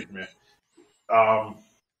why not Superman?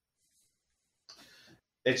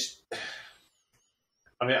 It's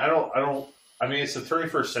the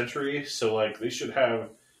 31st century, so they should have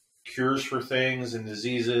cures for things and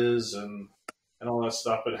diseases and all that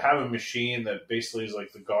stuff, but have a machine that basically is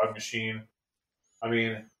like the God machine. I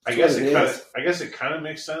mean, I guess it kind of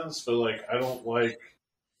makes sense, but I don't like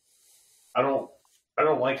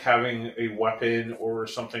having a weapon or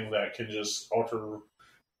something that can just alter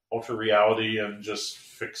reality and just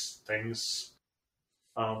fix things.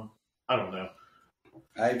 I don't know.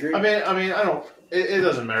 I agree. I mean, I don't. It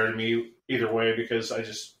doesn't matter to me either way because I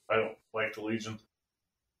don't like the Legion.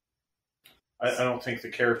 I don't think the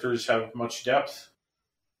characters have much depth.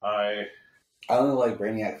 I only like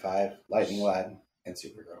Brainiac 5, Lightning Lad, and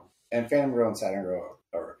Supergirl. And Phantom Girl and Saturn Girl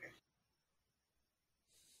are okay.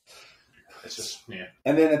 It's just, yeah.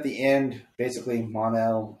 And then at the end, basically,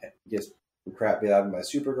 Mon-El gets the crap beat out of him by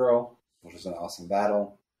Supergirl, which is an awesome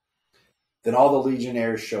battle. Then all the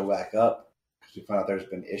Legionnaires show back up, because we find out there's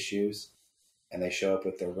been issues, and they show up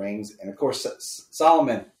with their rings. And of course,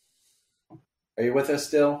 Solomon, are you with us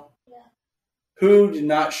still? Yeah. Who did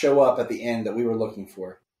not show up at the end that we were looking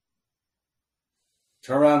for?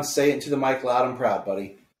 Turn around and say it into the mic loud and proud,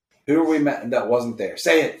 buddy. Who are we met that wasn't there?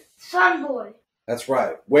 Say it. Sunboy. That's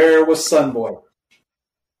right. Where was Sunboy?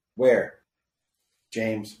 Where?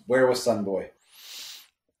 James, where was Sunboy?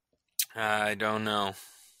 I don't know.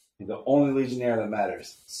 He's the only Legionnaire that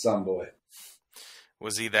matters. Sunboy.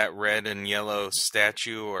 Was he that red and yellow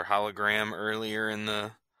statue or hologram earlier in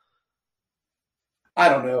the... I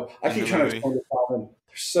don't know. I keep trying to explain to Calvin.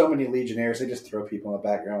 There's so many Legionnaires. They just throw people in the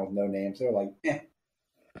background with no names. They're like,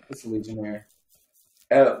 it's a Legionnaire.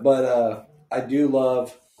 But I do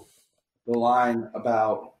love the line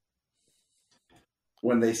about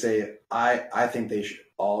when they say, I think they should,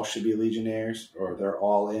 all should be Legionnaires, or they're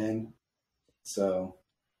all in. So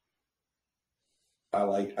I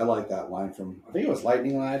like that line from, I think it was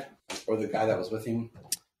Lightning Lad, or the guy that was with him.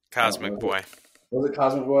 Cosmic Boy. Was it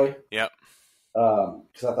Cosmic Boy? Yep.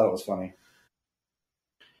 Because I thought it was funny.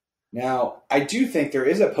 Now, I do think there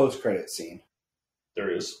is a post-credit scene. There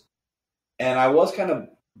is. And I was kind of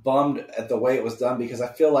bummed at the way it was done, because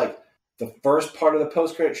I feel like the first part of the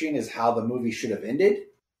post-credit scene is how the movie should have ended.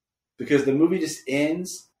 Because the movie just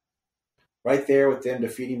ends right there with them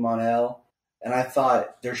defeating Mon-El. And I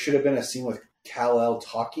thought there should have been a scene with Kal-El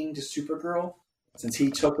talking to Supergirl, since he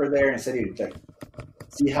took her there and said he'd like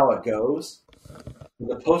see how it goes.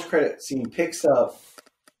 The post-credit scene picks up,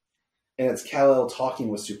 and it's Kal-El talking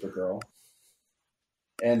with Supergirl.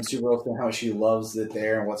 And Supergirl's saying how much she loves it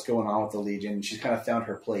there and what's going on with the Legion. She's kind of found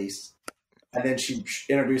her place. And then she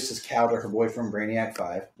introduces Kal to her boyfriend, Brainiac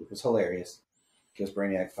 5, which was hilarious, because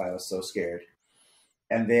Brainiac 5 was so scared.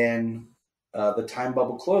 And then the time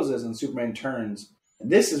bubble closes and Superman turns.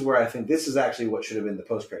 And this is where I think this is actually what should have been the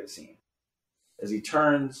post-credit scene. As he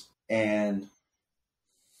turns, and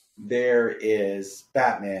there is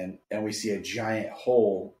Batman, and we see a giant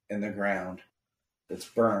hole in the ground that's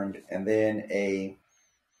burned, and then a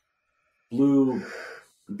blue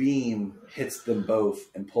beam hits them both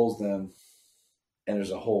and pulls them, and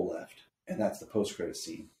there's a hole left. And that's the post-credit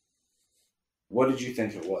scene. What did you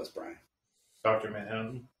think it was, Brian? Dr.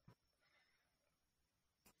 Manhattan.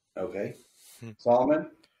 Okay.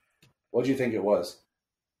 Solomon, what did you think it was?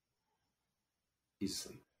 He's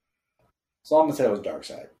asleep. Solomon said it was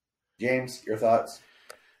Darkseid. James, your thoughts?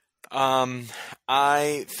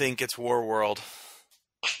 I think it's Warworld.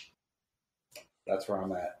 That's where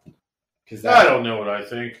I'm at. I don't know what I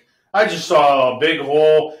think. I just saw a big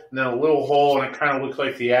hole and then a little hole, and it kind of looked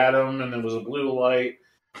like the Atom, and there was a blue light.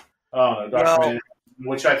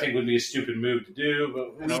 Which I think would be a stupid move to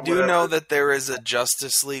do. But we do know that there is a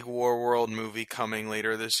Justice League Warworld movie coming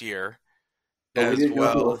later this year, as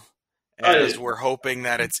well as we're hoping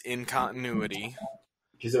that it's in continuity.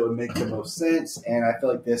 Because it would make the most sense, and I feel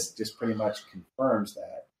like this just pretty much confirms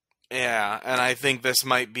that. Yeah, and I think this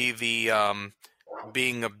might be the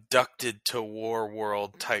being abducted to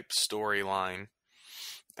Warworld type storyline,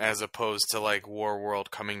 as opposed to like Warworld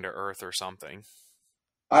coming to Earth or something.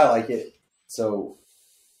 I like it. So,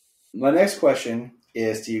 my next question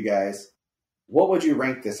is to you guys: what would you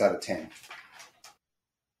rank this out of 10?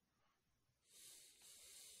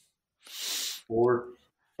 4.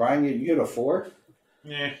 Brian, you get a 4?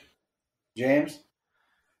 Yeah. James?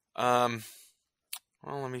 Well,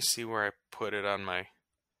 let me see where I put it on my...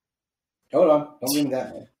 Hold on. Don't give me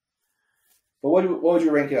that one. But what would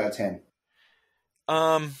you rank it out of 10?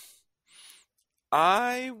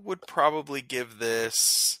 I would probably give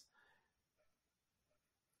this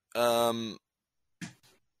a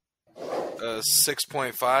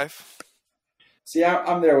 6.5. See,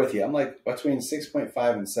 I'm there with you. I'm like between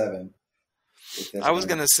 6.5 and 7. I was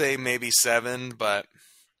gonna say maybe 7, but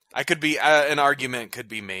I could be an argument could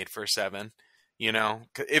be made for 7. You know,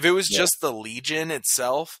 if it was just the Legion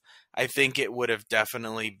itself, I think it would have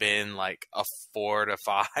definitely been like a 4 to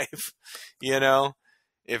 5. You know,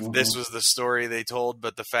 if this was the story they told,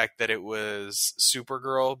 but the fact that it was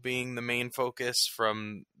Supergirl being the main focus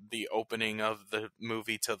from the opening of the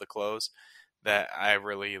movie to the close, that I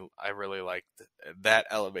really liked. That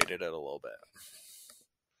elevated it a little bit.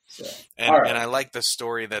 So, and I like the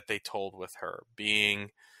story that they told with her being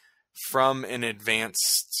from an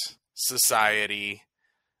advanced society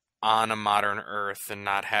on a modern Earth and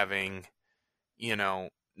not having,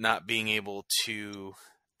 not being able to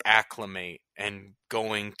acclimate and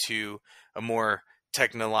going to a more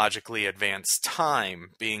technologically advanced time,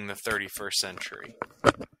 being the 31st century,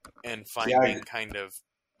 and finding kind of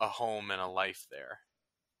a home and a life there.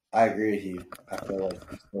 I agree with you. I feel like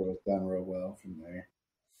it was done real well from there.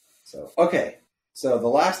 So, okay. So the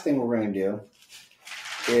last thing we're going to do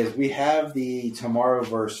is we have the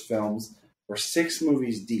Tomorrowverse films. We're 6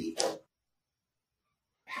 movies deep.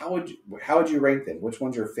 How would you rank them? Which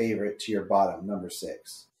one's your favorite to your bottom, number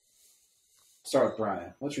 6? Start with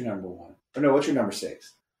Brian. What's your number 1? Or no, what's your number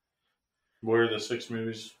 6? What are the 6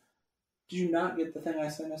 movies? Did you not get the thing I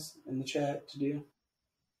sent us in the chat to do?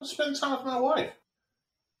 I spend time with my wife.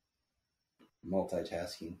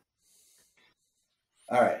 Multitasking.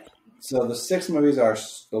 All right. So the 6 movies are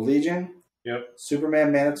The Legion. Yep.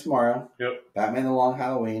 Superman, Man of Tomorrow. Yep. Batman: The Long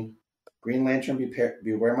Halloween. Green Lantern,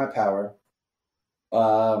 Beware My Power.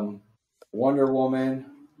 Wonder Woman,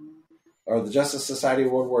 or the Justice Society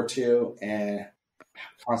of World War II, and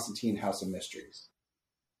Constantine: House of Mysteries.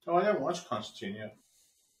 Oh, I haven't watched Constantine yet.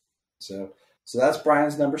 So that's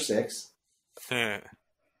Brian's number 6.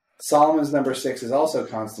 Solomon's number 6 is also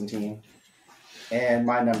Constantine. And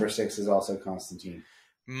my number 6 is also Constantine.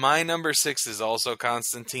 My number 6 is also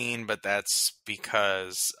Constantine, but that's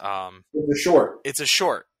because It's a short. it's a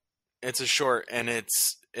short. It's a short, and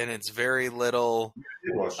it's very little.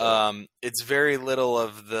 Did watch that. It's very little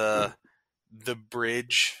of the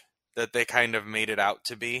bridge that they kind of made it out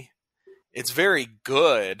to be. It's very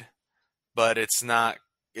good, but it's not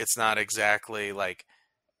exactly like,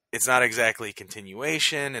 it's not exactly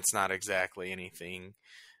continuation. It's not exactly anything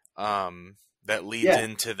that leads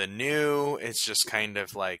into the new. It's just kind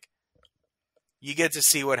of like, you get to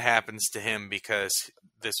see what happens to him because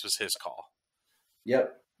this was his call.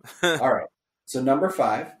 Yep. All right. So number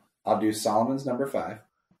 5, I'll do Solomon's number 5.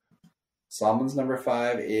 Solomon's number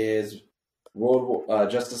 5 is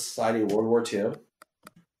Justice Society World War II.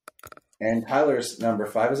 And Tyler's number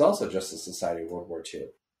 5 is also Justice Society World War II.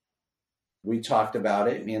 We talked about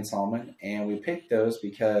it, me and Solomon, and we picked those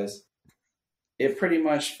because it pretty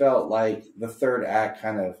much felt like the third act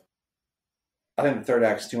I think the third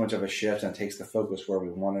act is too much of a shift and takes the focus where we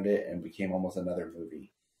wanted it and became almost another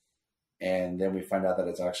movie. And then we find out that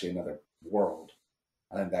it's actually another world.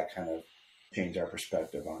 I think that kind of changed our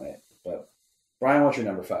perspective on it. But Bryan, what's your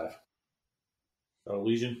number 5?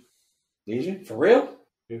 Legion. Legion? For real?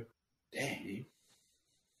 Yeah. Dang, dude.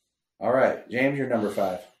 All right. James, your number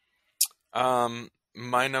 5.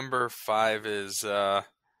 My number 5 is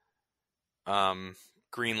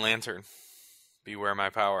Green Lantern. Beware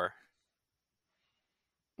my power.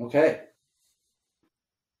 Okay.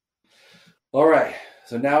 All right.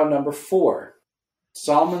 So now number 4.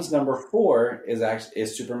 Solomon's number 4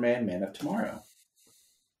 is Superman Man of Tomorrow.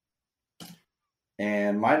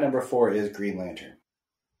 And my number 4 is Green Lantern.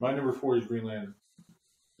 My number 4 is Green Lantern.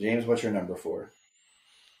 James, what's your number 4?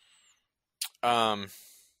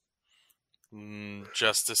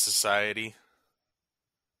 Justice Society.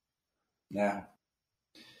 Now,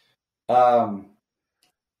 I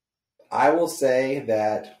will say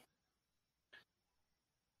that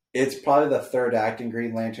it's probably the third act in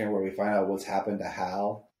Green Lantern where we find out what's happened to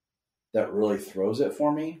Hal that really throws it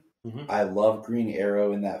for me. Mhm. I love Green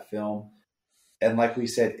Arrow in that film. And like we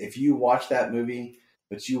said, if you watch that movie,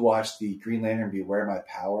 but you watch the Green Lantern Beware My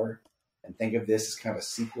Power and think of this as kind of a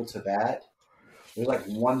sequel to that, there's like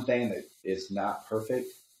one thing that is not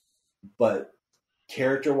perfect, but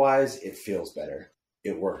character-wise, it feels better.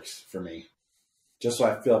 It works for me. Just so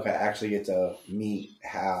I feel like I actually get to meet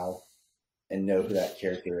Hal and know who that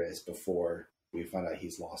character is before we find out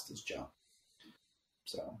he's lost his jump.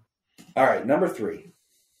 So, all right, number 3,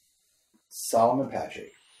 Solomon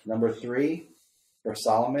Patrick. Number 3 for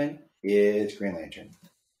Solomon is Green Lantern.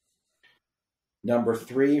 Number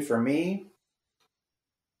 3 for me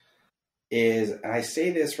is, and I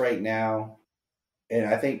say this right now, and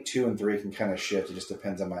I think 2 and 3 can kind of shift. It just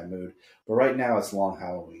depends on my mood. But right now it's Long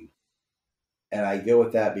Halloween. And I go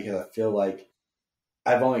with that because I feel like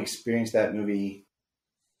I've only experienced that movie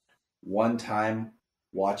one time,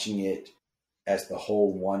 watching it as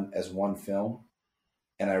one film.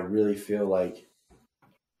 And I really feel like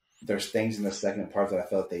there's things in the second part that I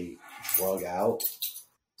felt they drug out.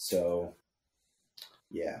 So,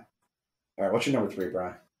 yeah. All right, what's your number 3,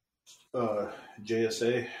 Bryan?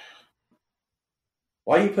 JSA.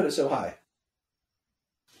 Why do you put it so high?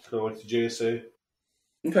 So I like the JSA.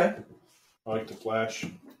 Okay. I like the Flash.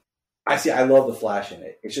 I love the Flash in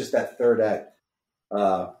it. It's just that third act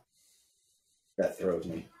that throws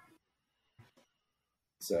me.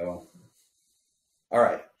 So, all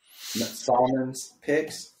right. Solomon's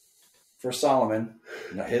picks for Solomon.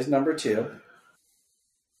 His number 2.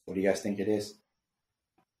 What do you guys think it is?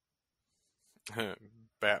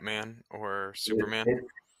 Batman or Superman?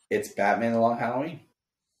 It's Batman: The Long Halloween.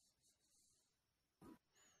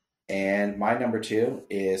 And my number 2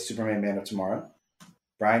 is Superman Man of Tomorrow.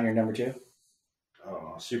 Bryan, your number 2?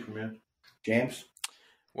 Superman. James?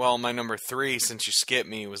 Well, my number 3, since you skipped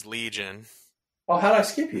me, was Legion. Oh, how did I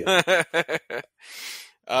skip you? My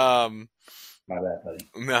bad, buddy.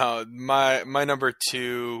 No, my number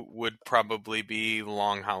 2 would probably be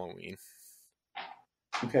Long Halloween.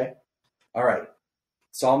 Okay. All right.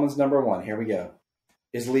 Solomon's number 1, here we go,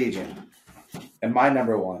 is Legion. And my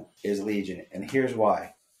number 1 is Legion. And here's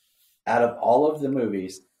why. Out of all of the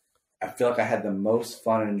movies, I feel like I had the most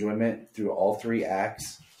fun and enjoyment through all 3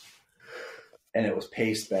 acts. And it was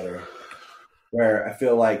paced better. Where I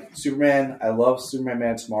feel like Superman, I love Superman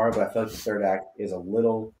Man Tomorrow, but I feel like the third act is a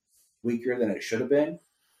little weaker than it should have been.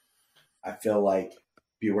 I feel like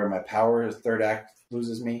Beware My Power, his third act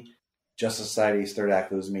loses me. Justice Society's third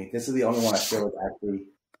act loses me. This is the only one I feel like actually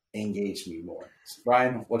engaged me more.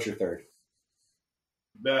 Bryan, what's your third?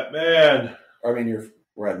 Batman. Or, I mean,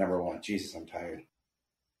 we're at number 1. Jesus, I'm tired.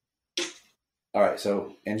 All right,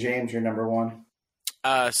 so, and James, you're number 1?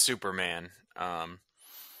 Superman.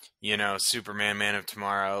 Superman, Man of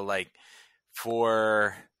Tomorrow, like,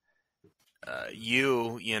 for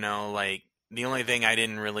like, the only thing I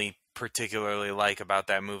didn't really particularly like about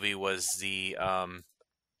that movie was the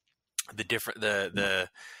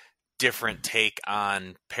different take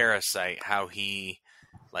on Parasite, how he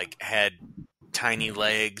like had tiny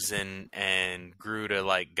legs and grew to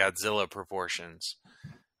like Godzilla proportions.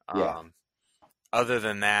 Yeah. Other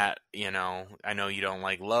than that, I know you don't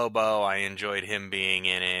like Lobo. I enjoyed him being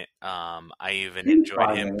in it. I even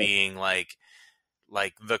enjoyed him being like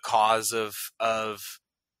the cause of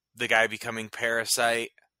the guy becoming Parasite.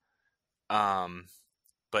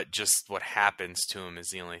 But just what happens to him is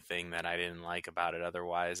the only thing that I didn't like about it.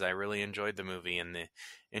 Otherwise, I really enjoyed the movie and the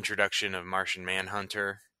introduction of Martian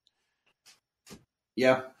Manhunter.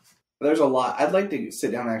 Yeah, there's a lot. I'd like to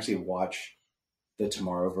sit down and actually watch the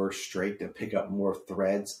Tomorrowverse straight to pick up more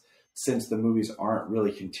threads, since the movies aren't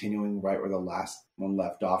really continuing right where the last one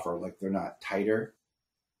left off, or like they're not tighter.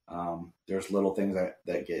 There's little things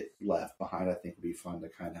that get left behind. I think would be fun to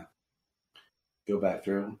kind of go back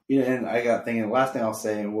through. And I got thinking, the last thing I'll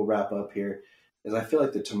say, and we'll wrap up here, is I feel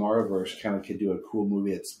like the Tomorrowverse kind of could do a cool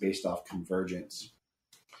movie that's based off Convergence,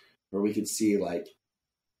 where we could see like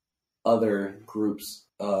other groups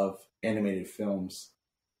of animated films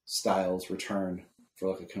styles return for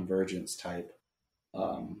like a Convergence type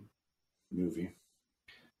movie.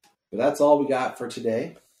 But that's all we got for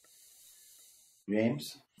today.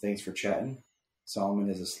 James, thanks for chatting. Solomon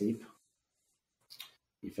is asleep.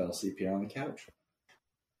 He fell asleep here on the couch.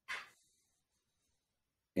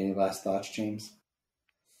 Any last thoughts, James?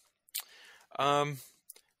 I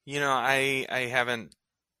haven't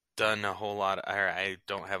done a whole lot. I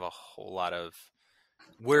don't have a whole lot of.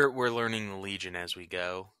 We're learning the Legion as we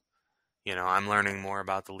go. I'm learning more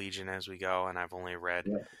about the Legion as we go, and I've only read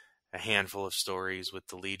a handful of stories with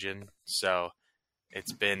the Legion, so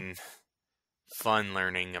it's been fun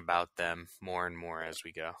learning about them more and more as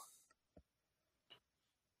we go.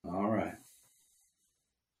 All right.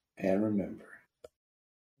 And remember,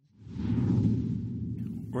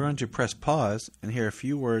 we're going to press pause and hear a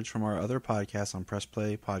few words from our other podcasts on Press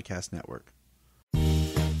Play Podcast Network.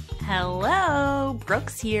 Hello,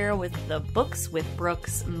 Brooks here with the Books with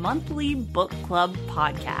Brooks monthly book club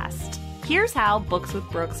podcast. Here's how Books with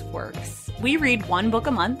Brooks works. We read one book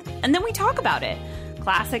a month, and then we talk about it.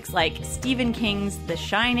 Classics like Stephen King's The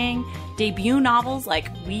Shining, debut novels like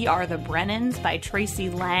We Are the Brennans by Tracy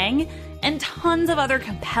Lang, and tons of other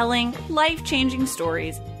compelling, life-changing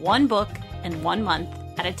stories, one book and 1 month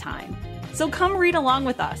at a time. So come read along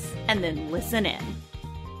with us, and then listen in.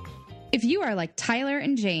 If you are like Tyler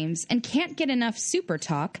and James and can't get enough super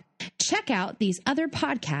talk, check out these other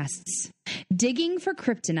podcasts. Digging for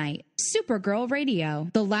Kryptonite, Supergirl Radio,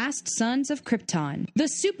 The Last Sons of Krypton, the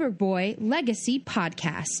Superboy Legacy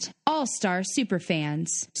Podcast, All-Star Superfans,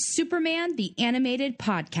 Superman the Animated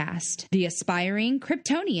Podcast, The Aspiring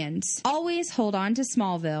Kryptonians, Always Hold On to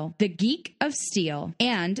Smallville, The Geek of Steel,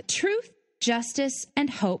 and Truth, Justice, and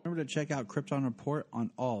Hope. Remember to check out Krypton Report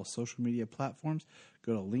on all social media platforms.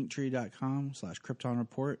 Go to linktree.com/Krypton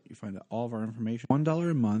Report. You find out all of our information. $1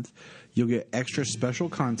 a month. You'll get extra special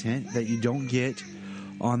content that you don't get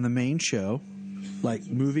on the main show, like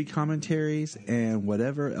movie commentaries and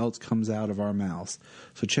whatever else comes out of our mouths.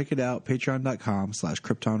 So check it out,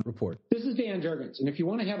 patreon.com/Krypton Report. This is Dan Jurgens, and if you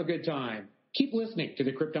want to have a good time, keep listening to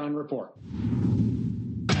the Krypton Report.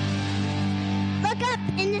 Look up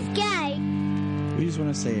in the sky. We just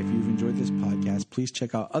want to say, if you've enjoyed this podcast, please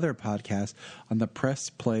check out other podcasts on the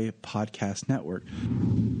Press Play Podcast Network.